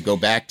 or do you go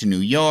back to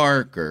New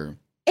York? Or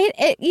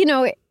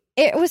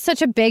it was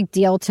such a big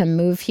deal to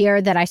move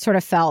here that I sort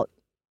of felt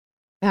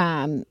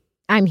I'm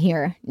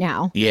here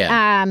now.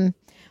 Yeah.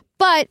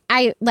 But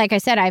like I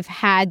said, I've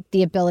had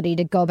the ability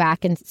to go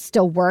back and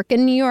still work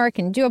in New York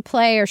and do a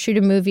play or shoot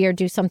a movie or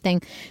do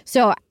something.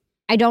 So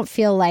I don't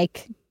feel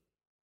like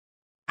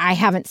I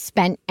haven't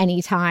spent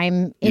any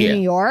time in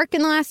New York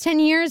in the last 10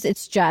 years.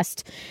 It's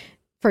just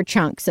for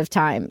chunks of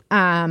time.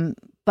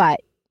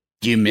 But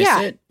do you miss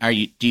it?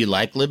 Do you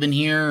like living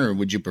here, or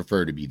would you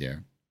prefer to be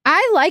there?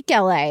 I like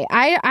LA.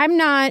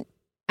 I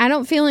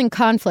don't feel in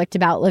conflict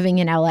about living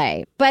in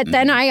LA, but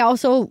then I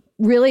also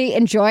really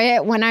enjoy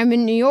it when I'm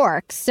in New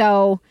York.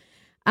 So,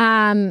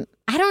 I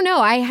don't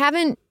know. I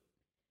haven't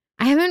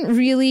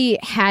really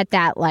had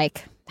that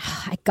like,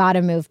 I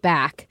gotta move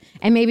back.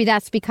 And maybe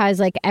that's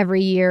because like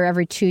every year,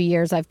 every 2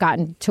 years, I've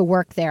gotten to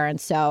work there. And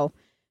so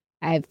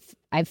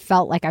I've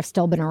felt like I've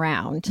still been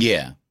around.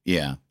 Yeah.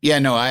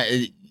 No,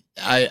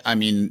 I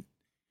mean,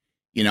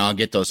 I'll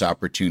get those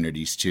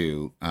opportunities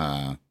too.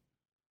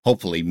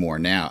 Hopefully more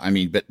now. I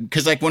mean, but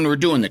because like when we were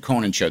doing the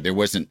Conan show, there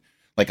wasn't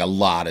like a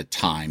lot of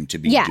time to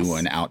be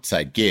doing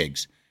outside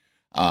gigs.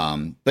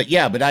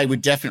 But I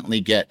would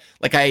definitely get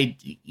like I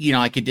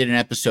did an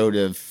episode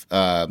of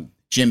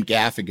Jim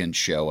Gaffigan's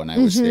show, and I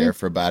was there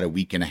for about a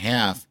week and a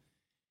half,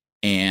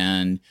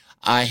 and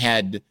I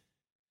had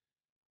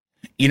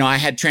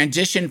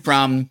transitioned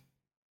from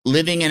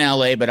living in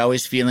LA, but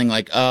always feeling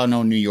like, oh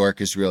no, New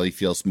York really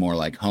feels more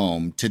like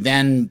home, to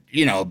then,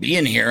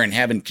 being here and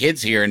having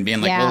kids here and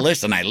being like, well,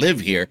 listen, I live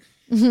here.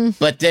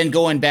 But then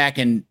going back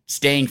and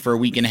staying for a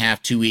week and a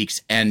half, 2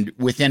 weeks, and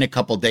within a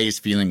couple of days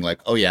feeling like,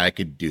 oh yeah, I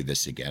could do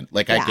this again.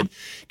 Like I could,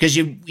 because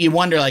you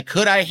wonder like,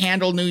 could I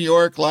handle New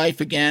York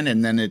life again?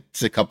 And then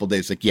it's a couple of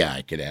days like, yeah,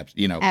 I could.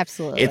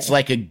 Absolutely. It's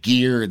like a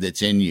gear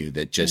that's in you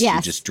that you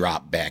just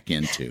drop back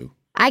into.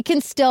 I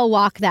can still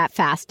walk that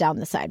fast down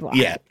the sidewalk.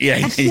 Yeah.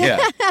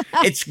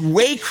 It's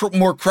way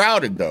more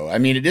crowded, though. I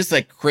mean, it is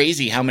like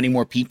crazy how many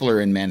more people are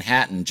in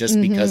Manhattan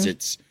just because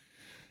it's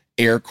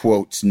air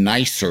quotes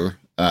nicer.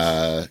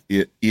 There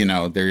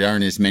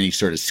aren't as many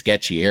sort of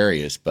sketchy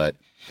areas, but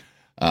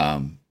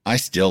I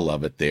still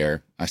love it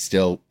there. I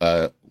still,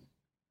 I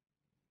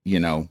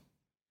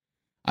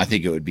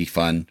think it would be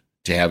fun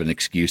to have an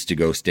excuse to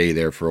go stay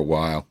there for a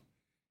while,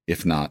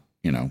 if not,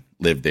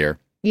 live there.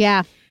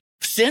 Yeah.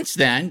 Since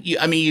then,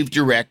 you've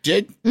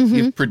directed,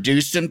 you've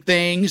produced some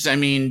things. I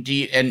mean,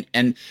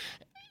 and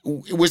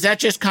was that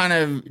just kind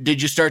of,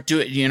 did you start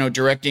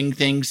directing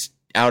things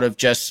out of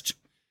just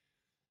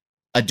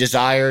a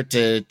desire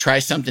to try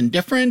something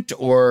different,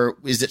 or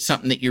is it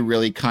something that you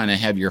really kind of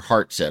have your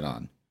heart set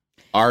on?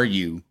 Are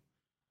you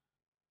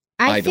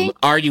Ida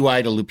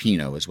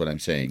Lupino is what I'm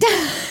saying.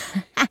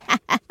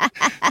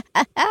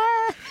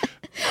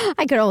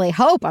 I could only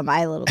hope I'm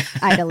Ida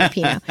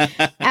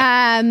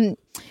Lupino.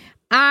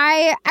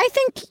 I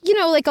think,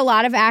 like a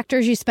lot of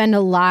actors, you spend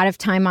a lot of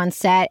time on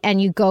set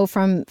and you go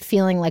from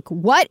feeling like,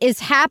 what is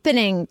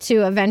happening,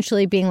 to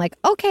eventually being like,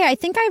 okay, I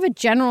think I have a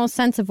general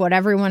sense of what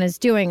everyone is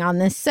doing on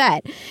this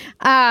set.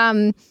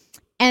 And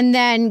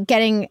then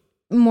getting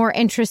more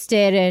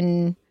interested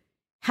in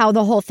how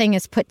the whole thing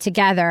is put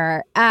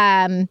together.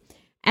 And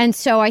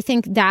so I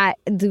think that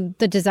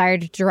the desire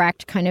to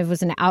direct kind of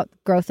was an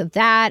outgrowth of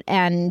that.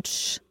 And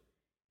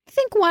I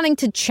think wanting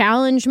to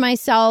challenge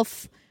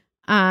myself,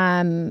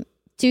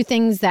 do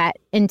things that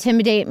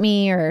intimidate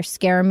me or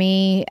scare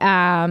me.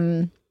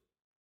 And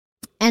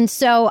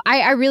so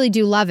I really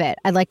do love it.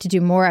 I'd like to do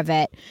more of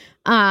it.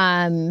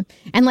 And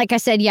like I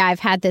said,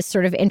 I've had this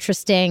sort of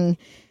interesting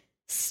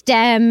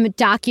STEM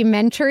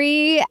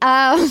documentary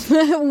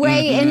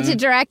way into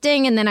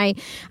directing. And then I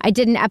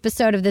did an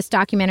episode of this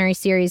documentary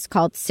series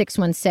called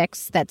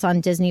 616 that's on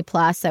Disney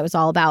Plus that was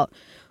all about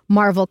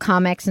Marvel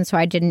Comics. And so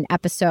I did an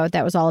episode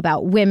that was all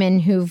about women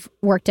who've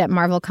worked at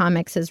Marvel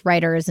Comics as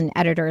writers and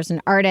editors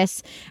and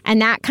artists.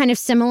 And that kind of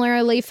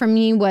similarly for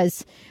me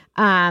was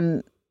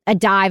a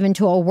dive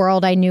into a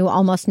world I knew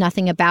almost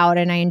nothing about.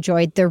 And I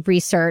enjoyed the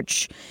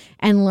research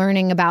and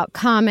learning about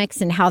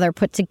comics and how they're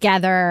put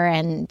together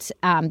and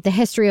the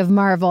history of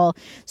Marvel.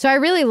 So I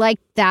really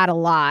liked that a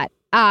lot.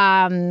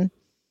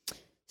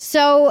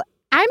 So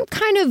I'm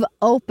kind of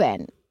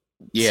open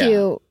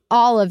to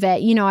all of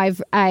it.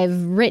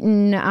 I've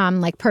written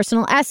like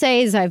personal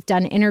essays. I've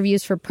done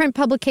interviews for print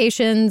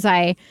publications.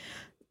 I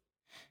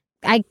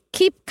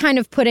keep kind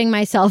of putting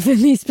myself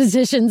in these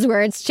positions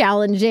where it's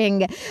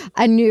challenging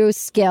a new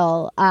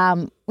skill,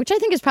 which I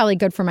think is probably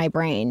good for my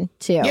brain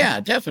too. Yeah,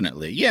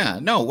 definitely. Yeah,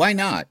 no, why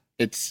not?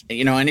 It's,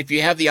 and if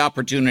you have the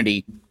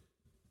opportunity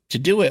to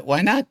do it,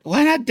 why not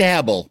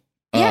dabble?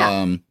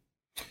 Yeah.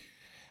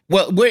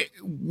 Well,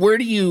 where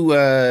do you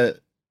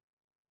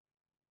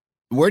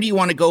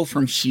want to go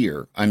from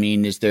here? I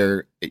mean, is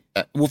there,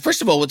 well,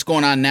 first of all, what's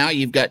going on now?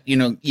 You've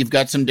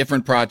got some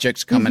different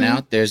projects coming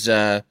out. There's,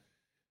 I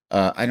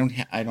don't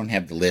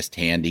have the list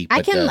handy.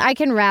 But, I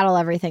can rattle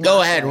everything.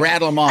 Go ahead,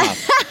 rattle them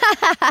off.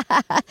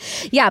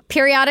 Yeah,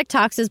 Periodic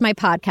Talks is my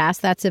podcast.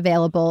 That's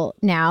available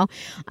now.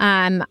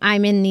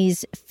 I'm in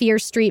these Fear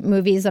Street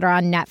movies that are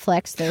on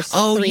Netflix. There's 3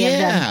 of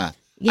them.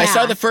 Yeah. I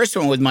saw the first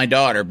one with my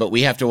daughter, but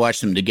we have to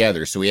watch them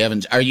together. So we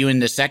haven't. Are you in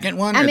the second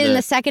one? I'm in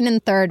the second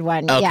and third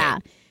one. Okay. Yeah.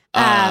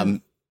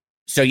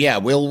 So yeah,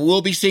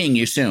 we'll be seeing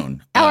you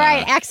soon. All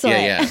right,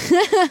 excellent. Yeah.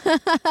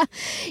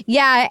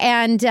 Yeah,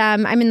 and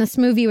I'm in this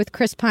movie with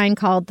Chris Pine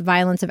called The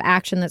Violence of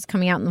Action that's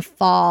coming out in the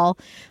fall.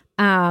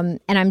 And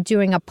I'm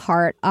doing a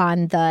part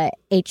on the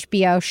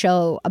HBO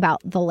show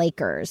about the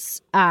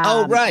Lakers.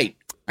 Oh, right.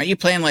 Are you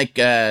playing like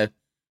the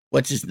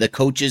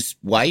coach's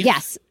wife?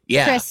 Yes.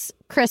 Yeah.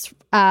 Chris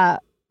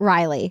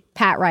Riley,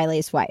 Pat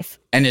Riley's wife.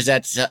 And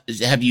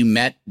have you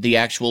met the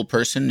actual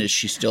person? Is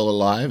she still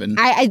alive? And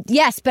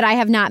yes, but I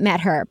have not met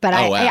her. But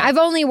I've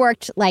only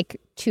worked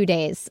like 2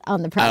 days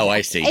on the project. Oh,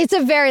 I see. It's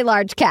a very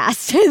large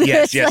cast.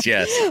 Yes.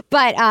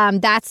 But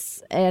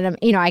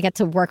I get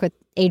to work with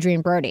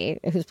Adrian Brody,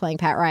 who's playing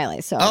Pat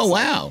Riley. So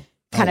wow.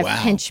 kind of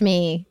wow. pinch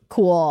me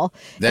cool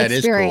That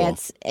is cool.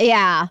 experience.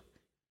 Yeah.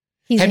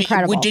 He's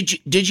incredible.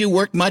 Did you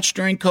work much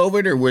during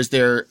COVID, or was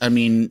there,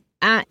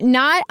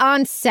 not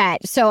on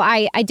set. So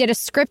I do a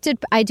scripted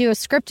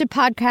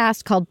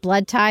podcast called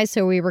Blood Ties.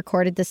 So we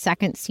recorded the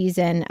second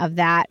season of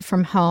that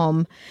from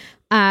home.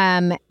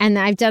 And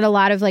I've done a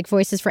lot of like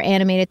voices for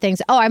animated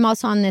things. Oh, I'm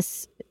also on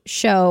this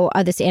show,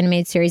 this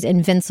animated series,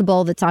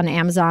 Invincible, that's on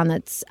Amazon.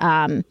 That's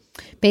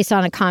based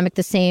on a comic,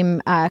 the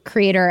same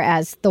creator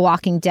as The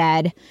Walking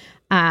Dead.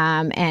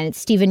 And it's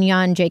Stephen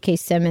Yeun, J.K.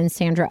 Simmons,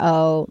 Sandra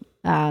Oh,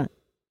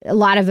 a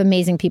lot of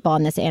amazing people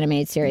on this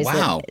animated series.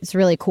 Wow. It's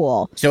really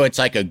cool. So it's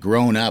like a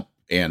grown-up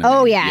anime.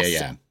 Oh, yes.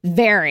 Yeah.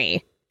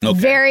 Very. Okay.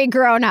 Very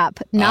grown up.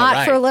 Not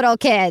right. for little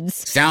kids.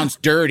 Sounds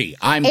dirty.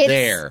 I'm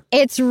there.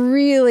 It's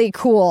really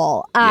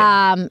cool.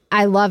 Yeah.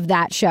 I love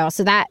that show.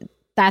 So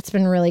that's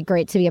been really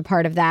great to be a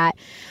part of that.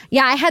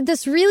 Yeah, I had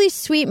this really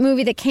sweet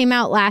movie that came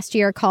out last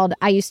year called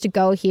I Used to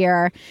Go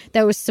Here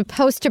that was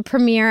supposed to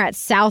premiere at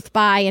South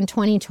by in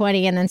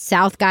 2020, and then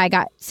South by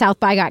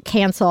got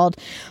canceled.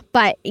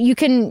 But you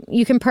can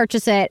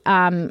purchase it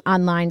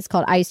online. It's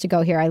called I Used to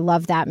Go Here. I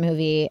love that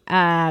movie.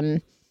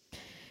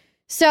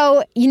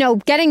 So,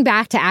 getting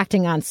back to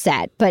acting on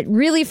set, but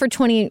really for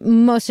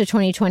most of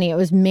 2020, it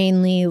was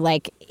mainly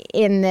like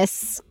in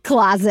this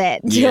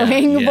closet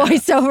doing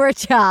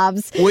voiceover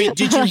jobs. Wait,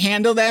 did you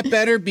handle that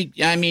better?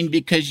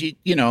 Because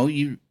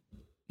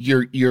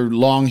your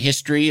long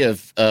history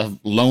of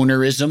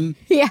lonerism.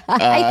 Yeah,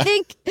 I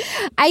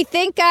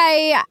think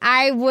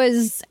I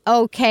was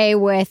okay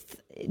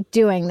with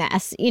doing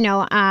this.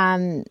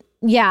 I'm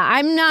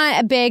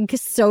not a big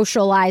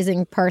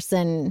socializing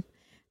person.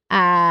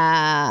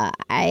 That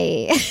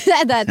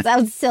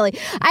sounds silly.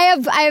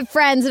 I have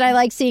friends and I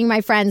like seeing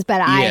my friends,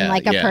 but I'm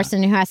like a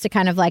person who has to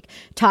kind of like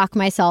talk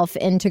myself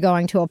into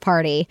going to a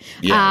party,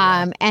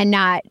 and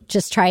not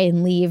just try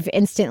and leave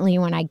instantly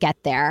when I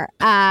get there.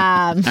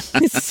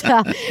 Because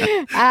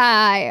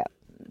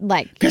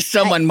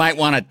someone might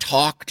want to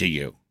talk to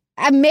you.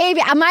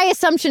 Maybe my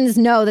assumption is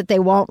no, that they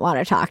won't want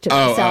to talk to me.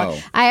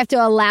 I have to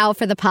allow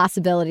for the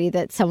possibility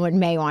that someone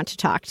may want to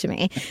talk to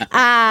me. So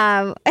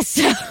I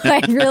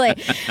really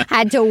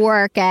had to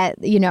work at,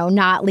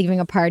 not leaving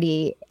a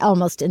party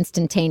almost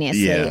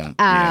instantaneously.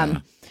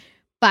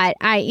 But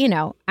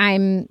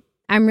I'm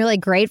really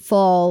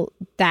grateful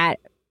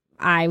that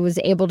I was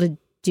able to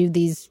do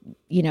these,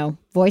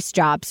 voice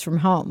jobs from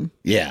home.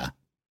 Yeah.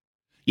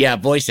 Yeah.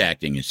 Voice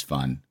acting is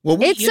fun. Well,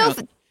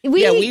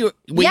 we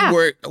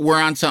were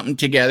on something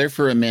together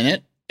for a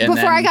minute.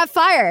 Before I got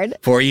fired.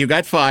 Before you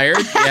got fired,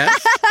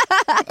 yes.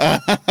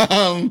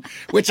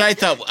 Which I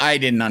thought, I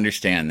didn't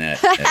understand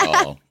that at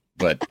all.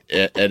 But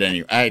at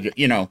any rate,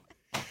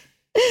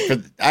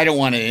 I don't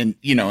want to,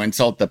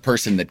 insult the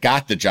person that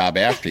got the job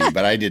after you,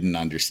 but I didn't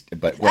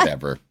understand, but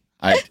whatever.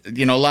 A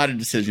lot of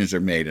decisions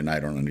are made and I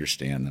don't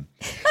understand them.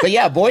 But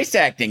yeah, voice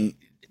acting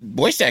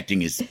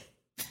is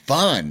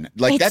fun.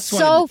 Like, it's that's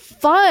so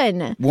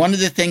fun. One of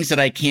the things that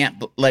I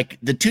can't, like,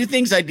 the two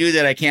things I do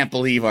that I can't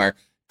believe are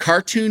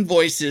cartoon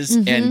voices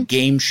and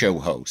game show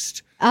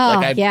host. Oh,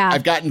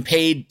 I've gotten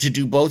paid to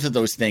do both of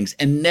those things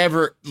and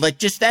never, like,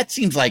 just that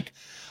seems like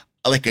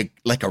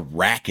a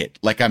racket.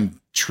 Like I'm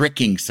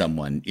tricking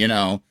someone,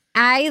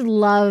 I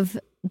love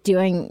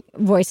doing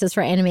voices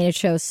for animated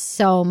shows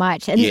so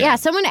much. And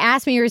someone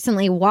asked me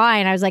recently why,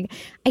 and I was like,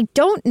 I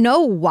don't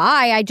know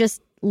why. I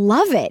just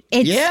love it.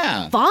 It's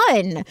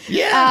fun.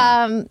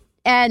 Yeah.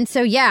 And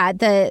so,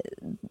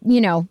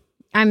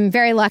 I'm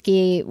very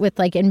lucky with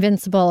like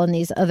Invincible and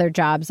these other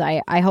jobs.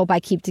 I hope I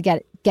keep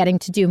getting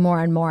to do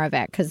more and more of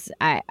it because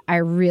I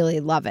really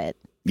love it.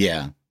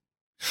 Yeah.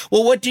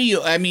 Well, what's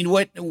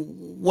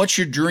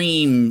your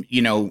dream,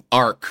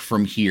 arc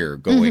from here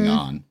going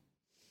on?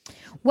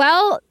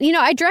 Well,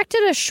 I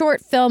directed a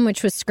short film,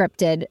 which was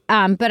scripted,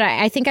 but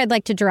I think I'd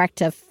like to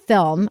direct a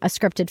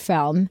scripted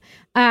film.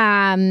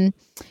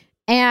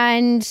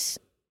 And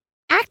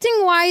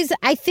acting-wise,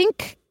 I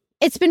think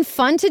it's been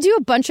fun to do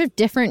a bunch of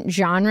different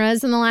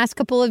genres in the last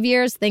couple of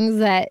years, things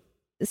that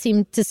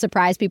seem to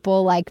surprise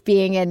people, like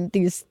being in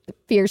these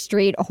Fear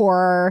Street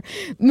horror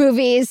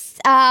movies.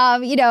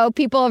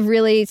 People have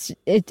really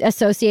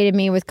associated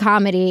me with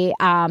comedy,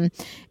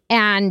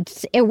 and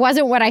it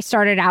wasn't what I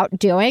started out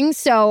doing.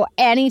 So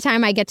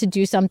anytime I get to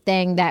do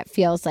something that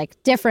feels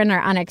like different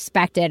or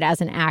unexpected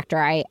as an actor,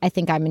 I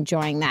think I'm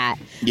enjoying that.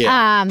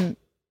 Yeah.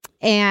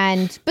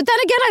 But then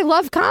again, I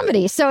love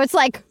comedy. So it's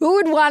like, who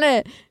would want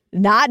to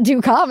not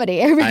do comedy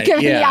if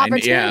given the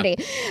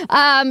opportunity?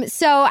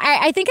 So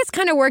I think it's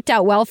kind of worked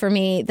out well for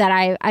me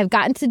that I've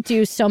gotten to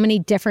do so many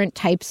different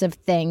types of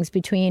things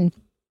between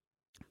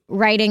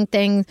writing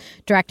things,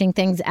 directing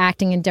things,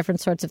 acting in different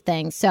sorts of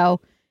things.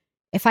 So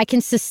if I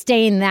can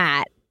sustain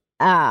that,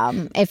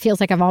 it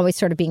feels like I'm always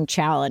sort of being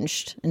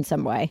challenged in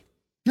some way.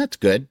 That's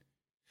good.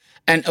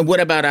 And what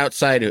about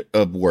outside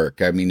of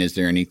work? I mean, is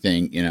there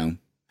anything,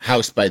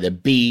 house by the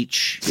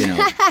beach,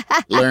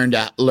 learned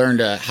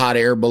a hot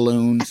air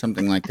balloon,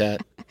 something like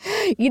that?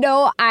 We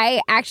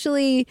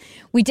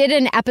did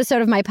an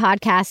episode of my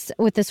podcast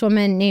with this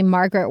woman named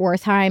Margaret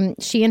Wertheim.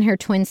 She and her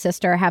twin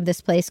sister have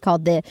this place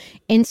called the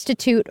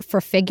Institute for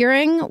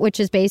Figuring, which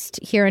is based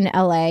here in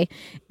LA.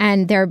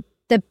 And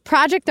the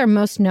project they're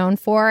most known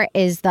for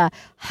is the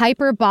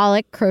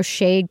hyperbolic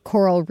crocheted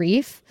coral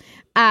reef.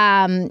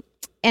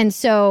 And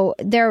so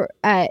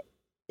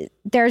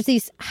there's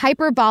these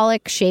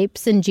hyperbolic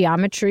shapes and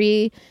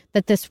geometry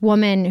that this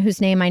woman,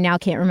 whose name I now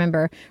can't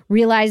remember,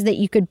 realized that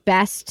you could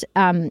best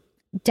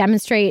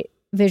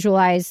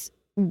visualize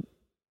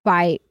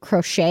by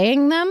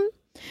crocheting them,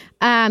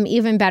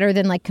 even better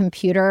than like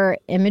computer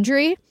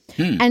imagery.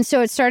 And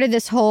so it started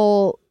this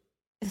whole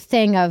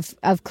thing of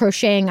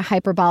crocheting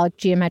hyperbolic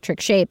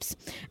geometric shapes.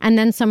 And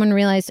then someone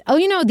realized,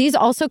 these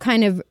also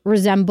kind of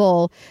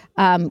resemble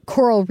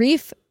coral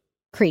reef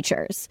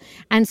creatures.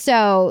 And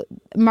so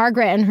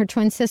Margaret and her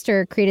twin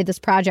sister created this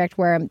project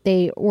where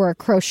they were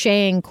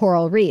crocheting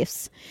coral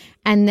reefs.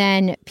 And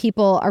then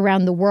people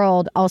around the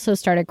world also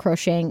started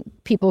crocheting,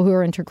 people who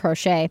were into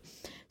crochet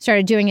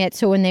started doing it.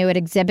 So when they would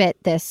exhibit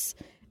this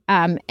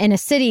in a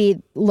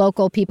city,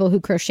 local people who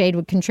crocheted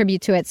would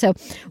contribute to it. So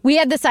we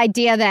had this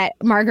idea that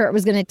Margaret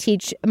was going to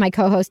teach my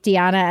co-host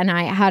Deanna and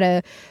I how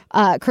to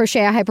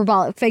crochet a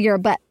hyperbolic figure.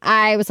 But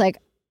I was like,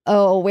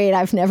 oh, wait,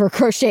 I've never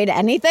crocheted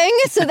anything.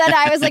 So then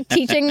I was like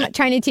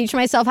trying to teach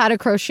myself how to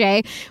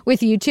crochet with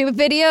YouTube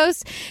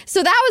videos.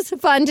 So that was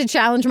fun to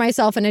challenge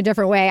myself in a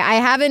different way. I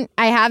haven't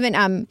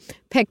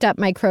picked up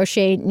my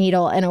crochet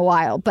needle in a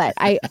while, but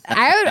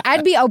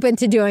I'd be open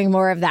to doing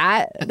more of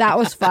that. That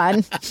was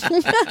fun.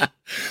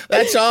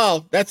 That's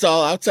all.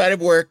 Outside of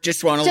work,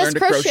 just want to learn to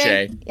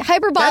crochet.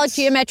 Hyperbolic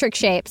geometric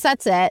shapes.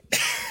 That's it.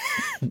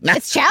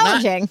 It's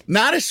challenging.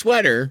 Not a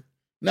sweater.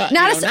 No.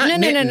 Fuck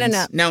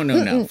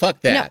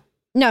that.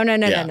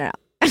 No.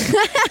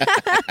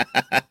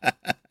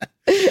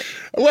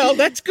 Well,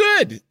 that's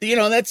good.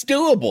 That's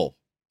doable.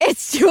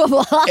 It's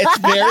doable. It's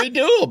very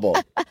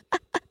doable.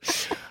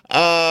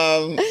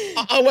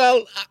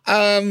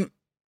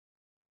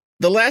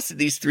 The last of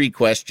these three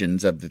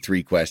questions of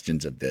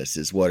this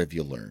is, what have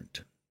you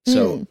learned?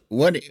 So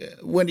what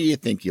do you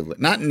think you've learned?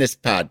 Not in this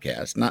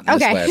podcast, not in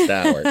this last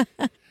hour,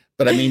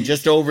 but I mean,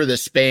 just over the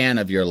span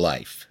of your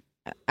life.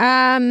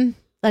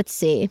 Let's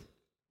see.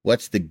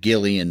 What's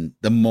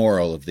the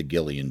moral of the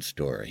Gillian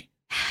story?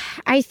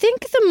 I think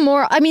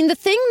the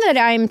thing that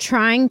I'm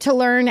trying to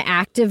learn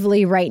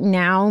actively right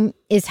now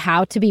is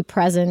how to be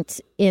present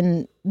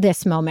in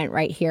this moment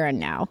right here and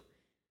now.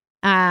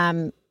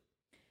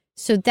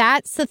 So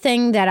that's the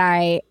thing that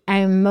I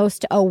am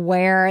most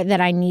aware that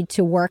I need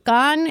to work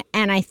on,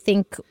 and I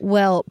think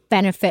will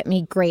benefit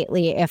me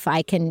greatly if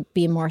I can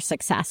be more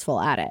successful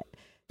at it.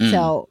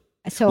 So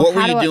what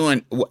were you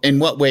doing? In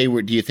what way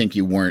do you think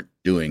you weren't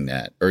doing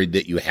that, or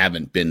that you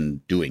haven't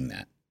been doing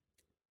that?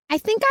 I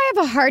think I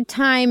have a hard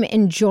time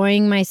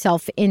enjoying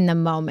myself in the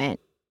moment,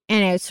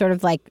 and I sort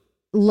of like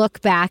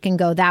look back and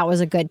go, "That was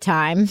a good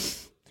time."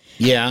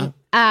 Yeah.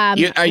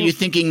 Are you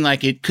thinking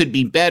like it could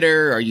be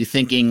better? Are you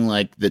thinking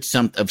like that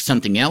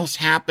something else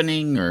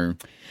happening, or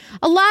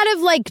a lot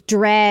of like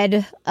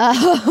dread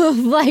of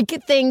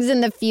like things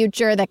in the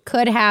future that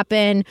could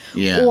happen,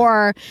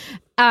 or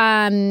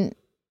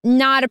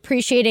not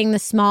appreciating the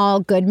small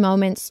good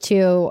moments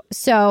too.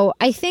 So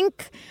I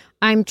think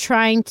I'm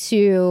trying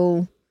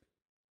to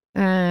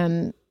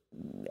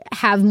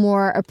have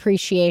more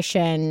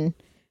appreciation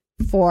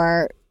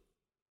for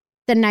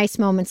the nice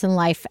moments in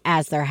life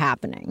as they're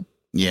happening.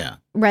 Yeah.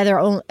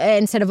 Rather,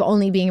 instead of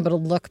only being able to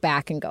look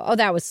back and go, "Oh,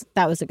 that was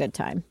a good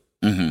time."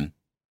 Mm-hmm.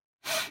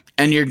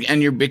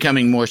 And you're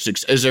becoming more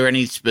successful. Is there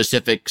any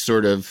specific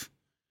sort of?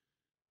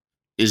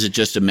 Is it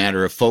just a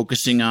matter of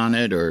focusing on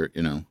it, or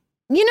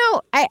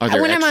are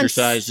there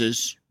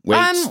exercises,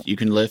 weights you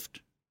can lift?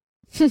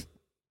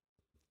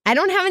 I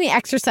don't have any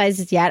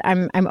exercises yet.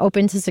 I'm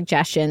open to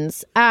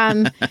suggestions.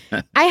 I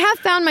have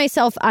found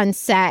myself on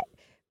set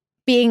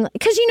being,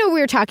 because we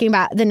were talking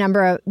about the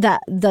number of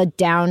the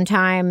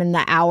downtime and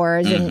the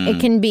hours, and it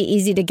can be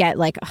easy to get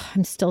like, oh,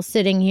 I'm still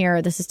sitting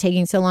here, this is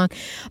taking so long.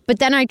 But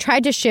then I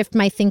tried to shift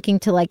my thinking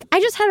to like, I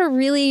just had a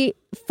really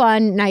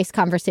fun, nice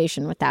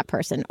conversation with that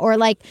person, or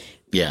like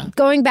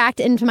going back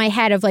into my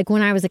head of like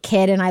when I was a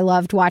kid and I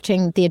loved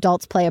watching the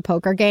adults play a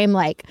poker game.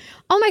 Like,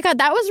 oh my God,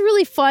 that was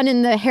really fun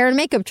in the hair and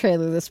makeup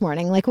trailer this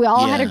morning. Like we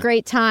all had a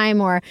great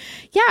time. Or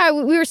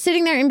we were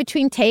sitting there in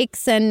between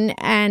takes and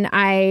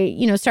I,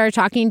 started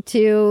talking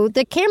to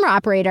the camera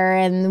operator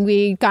and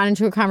we got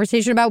into a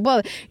conversation about,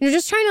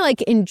 just trying to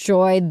like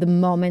enjoy the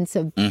moments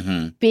of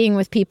being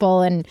with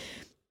people, and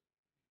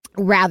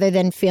rather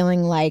than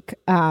feeling like,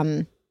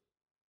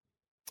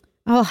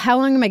 oh, how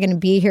long am I going to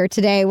be here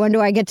today? When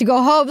do I get to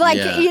go home? Like,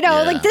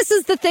 like this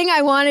is the thing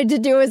I wanted to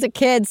do as a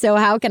kid. So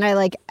how can I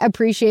like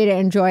appreciate it,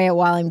 enjoy it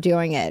while I'm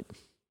doing it?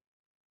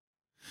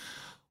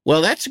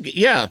 Well, that's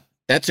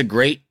a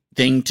great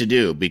thing to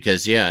do,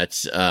 because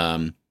it's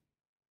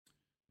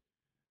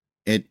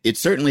it's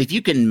certainly, if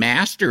you can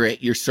master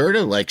it, you're sort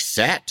of like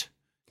set.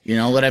 You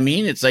know what I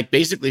mean? It's like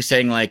basically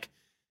saying like,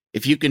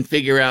 if you can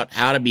figure out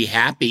how to be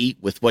happy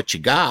with what you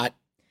got,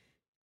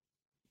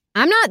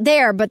 I'm not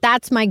there, but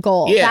that's my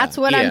goal. Yeah, that's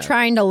what I'm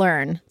trying to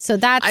learn. So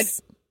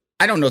that's...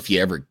 I don't know if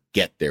you ever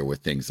get there with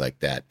things like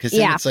that. Because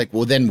then it's like,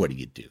 well, then what do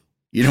you do?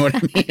 You know what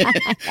I mean?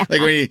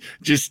 Like when you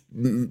just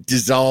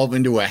dissolve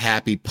into a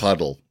happy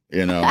puddle,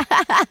 you know?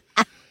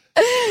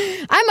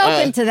 I'm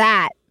open to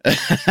that.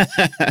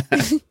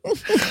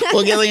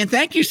 Well, Gillian,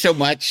 thank you so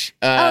much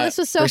this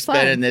was so for fun.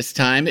 spending this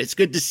time. It's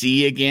good to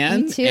see you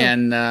again. Me too.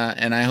 And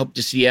I hope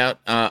to see you out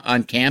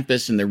on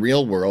campus in the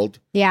real world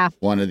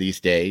one of these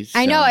days.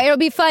 I know. It'll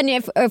be fun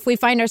if we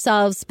find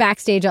ourselves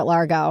backstage at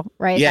Largo,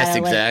 right? Yes,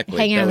 exactly.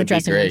 Hanging out in the would be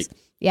dressing rooms.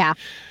 Yeah.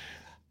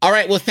 All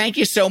right. Well, thank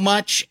you so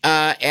much.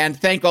 And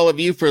thank all of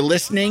you for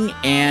listening.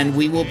 And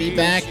we will be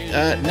back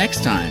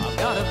next time. I've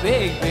got a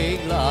big,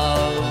 big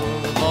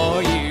love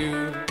for you.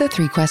 The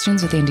Three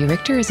Questions with Andy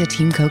Richter is a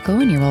Team Coco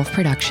and Earwolf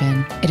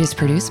production. It is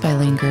produced by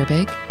Lane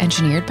Gerbig,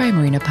 engineered by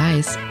Marina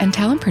Pais, and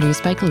talent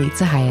produced by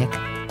Galitza Hayek.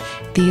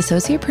 The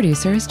associate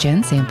producer is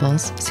Jen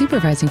Samples,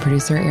 supervising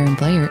producer Aaron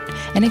Blair,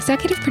 and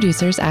executive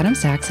producers Adam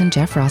Sachs and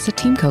Jeff Ross at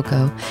Team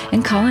Coco,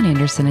 and Colin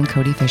Anderson and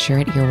Cody Fisher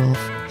at Earwolf.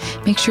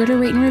 Make sure to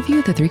rate and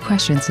review The Three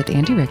Questions with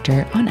Andy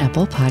Richter on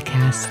Apple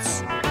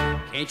Podcasts.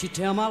 Can't you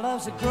tell my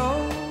love's a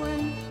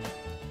growing?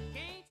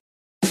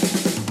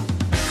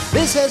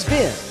 This has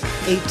been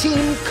a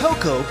Team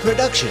Coco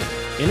production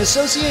in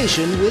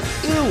association with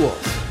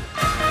Earwolf.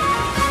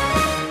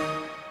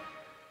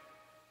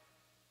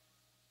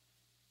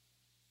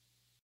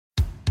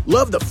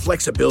 Love the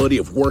flexibility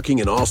of working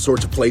in all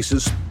sorts of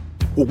places?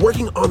 Well,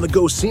 working on the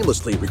go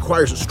seamlessly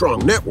requires a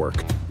strong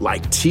network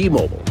like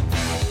T-Mobile.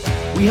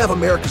 We have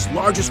America's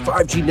largest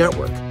 5G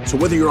network, so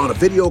whether you're on a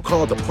video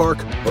call at the park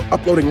or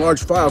uploading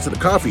large files at a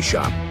coffee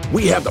shop,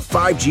 we have the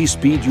 5G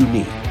speed you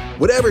need.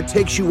 Whatever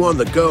takes you on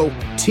the go,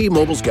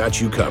 T-Mobile's got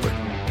you covered.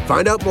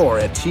 Find out more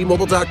at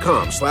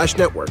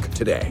T-Mobile.com/network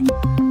today.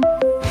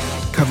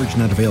 Coverage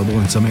not available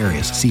in some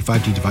areas. See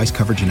 5G device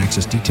coverage and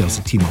access details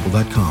at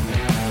T-Mobile.com.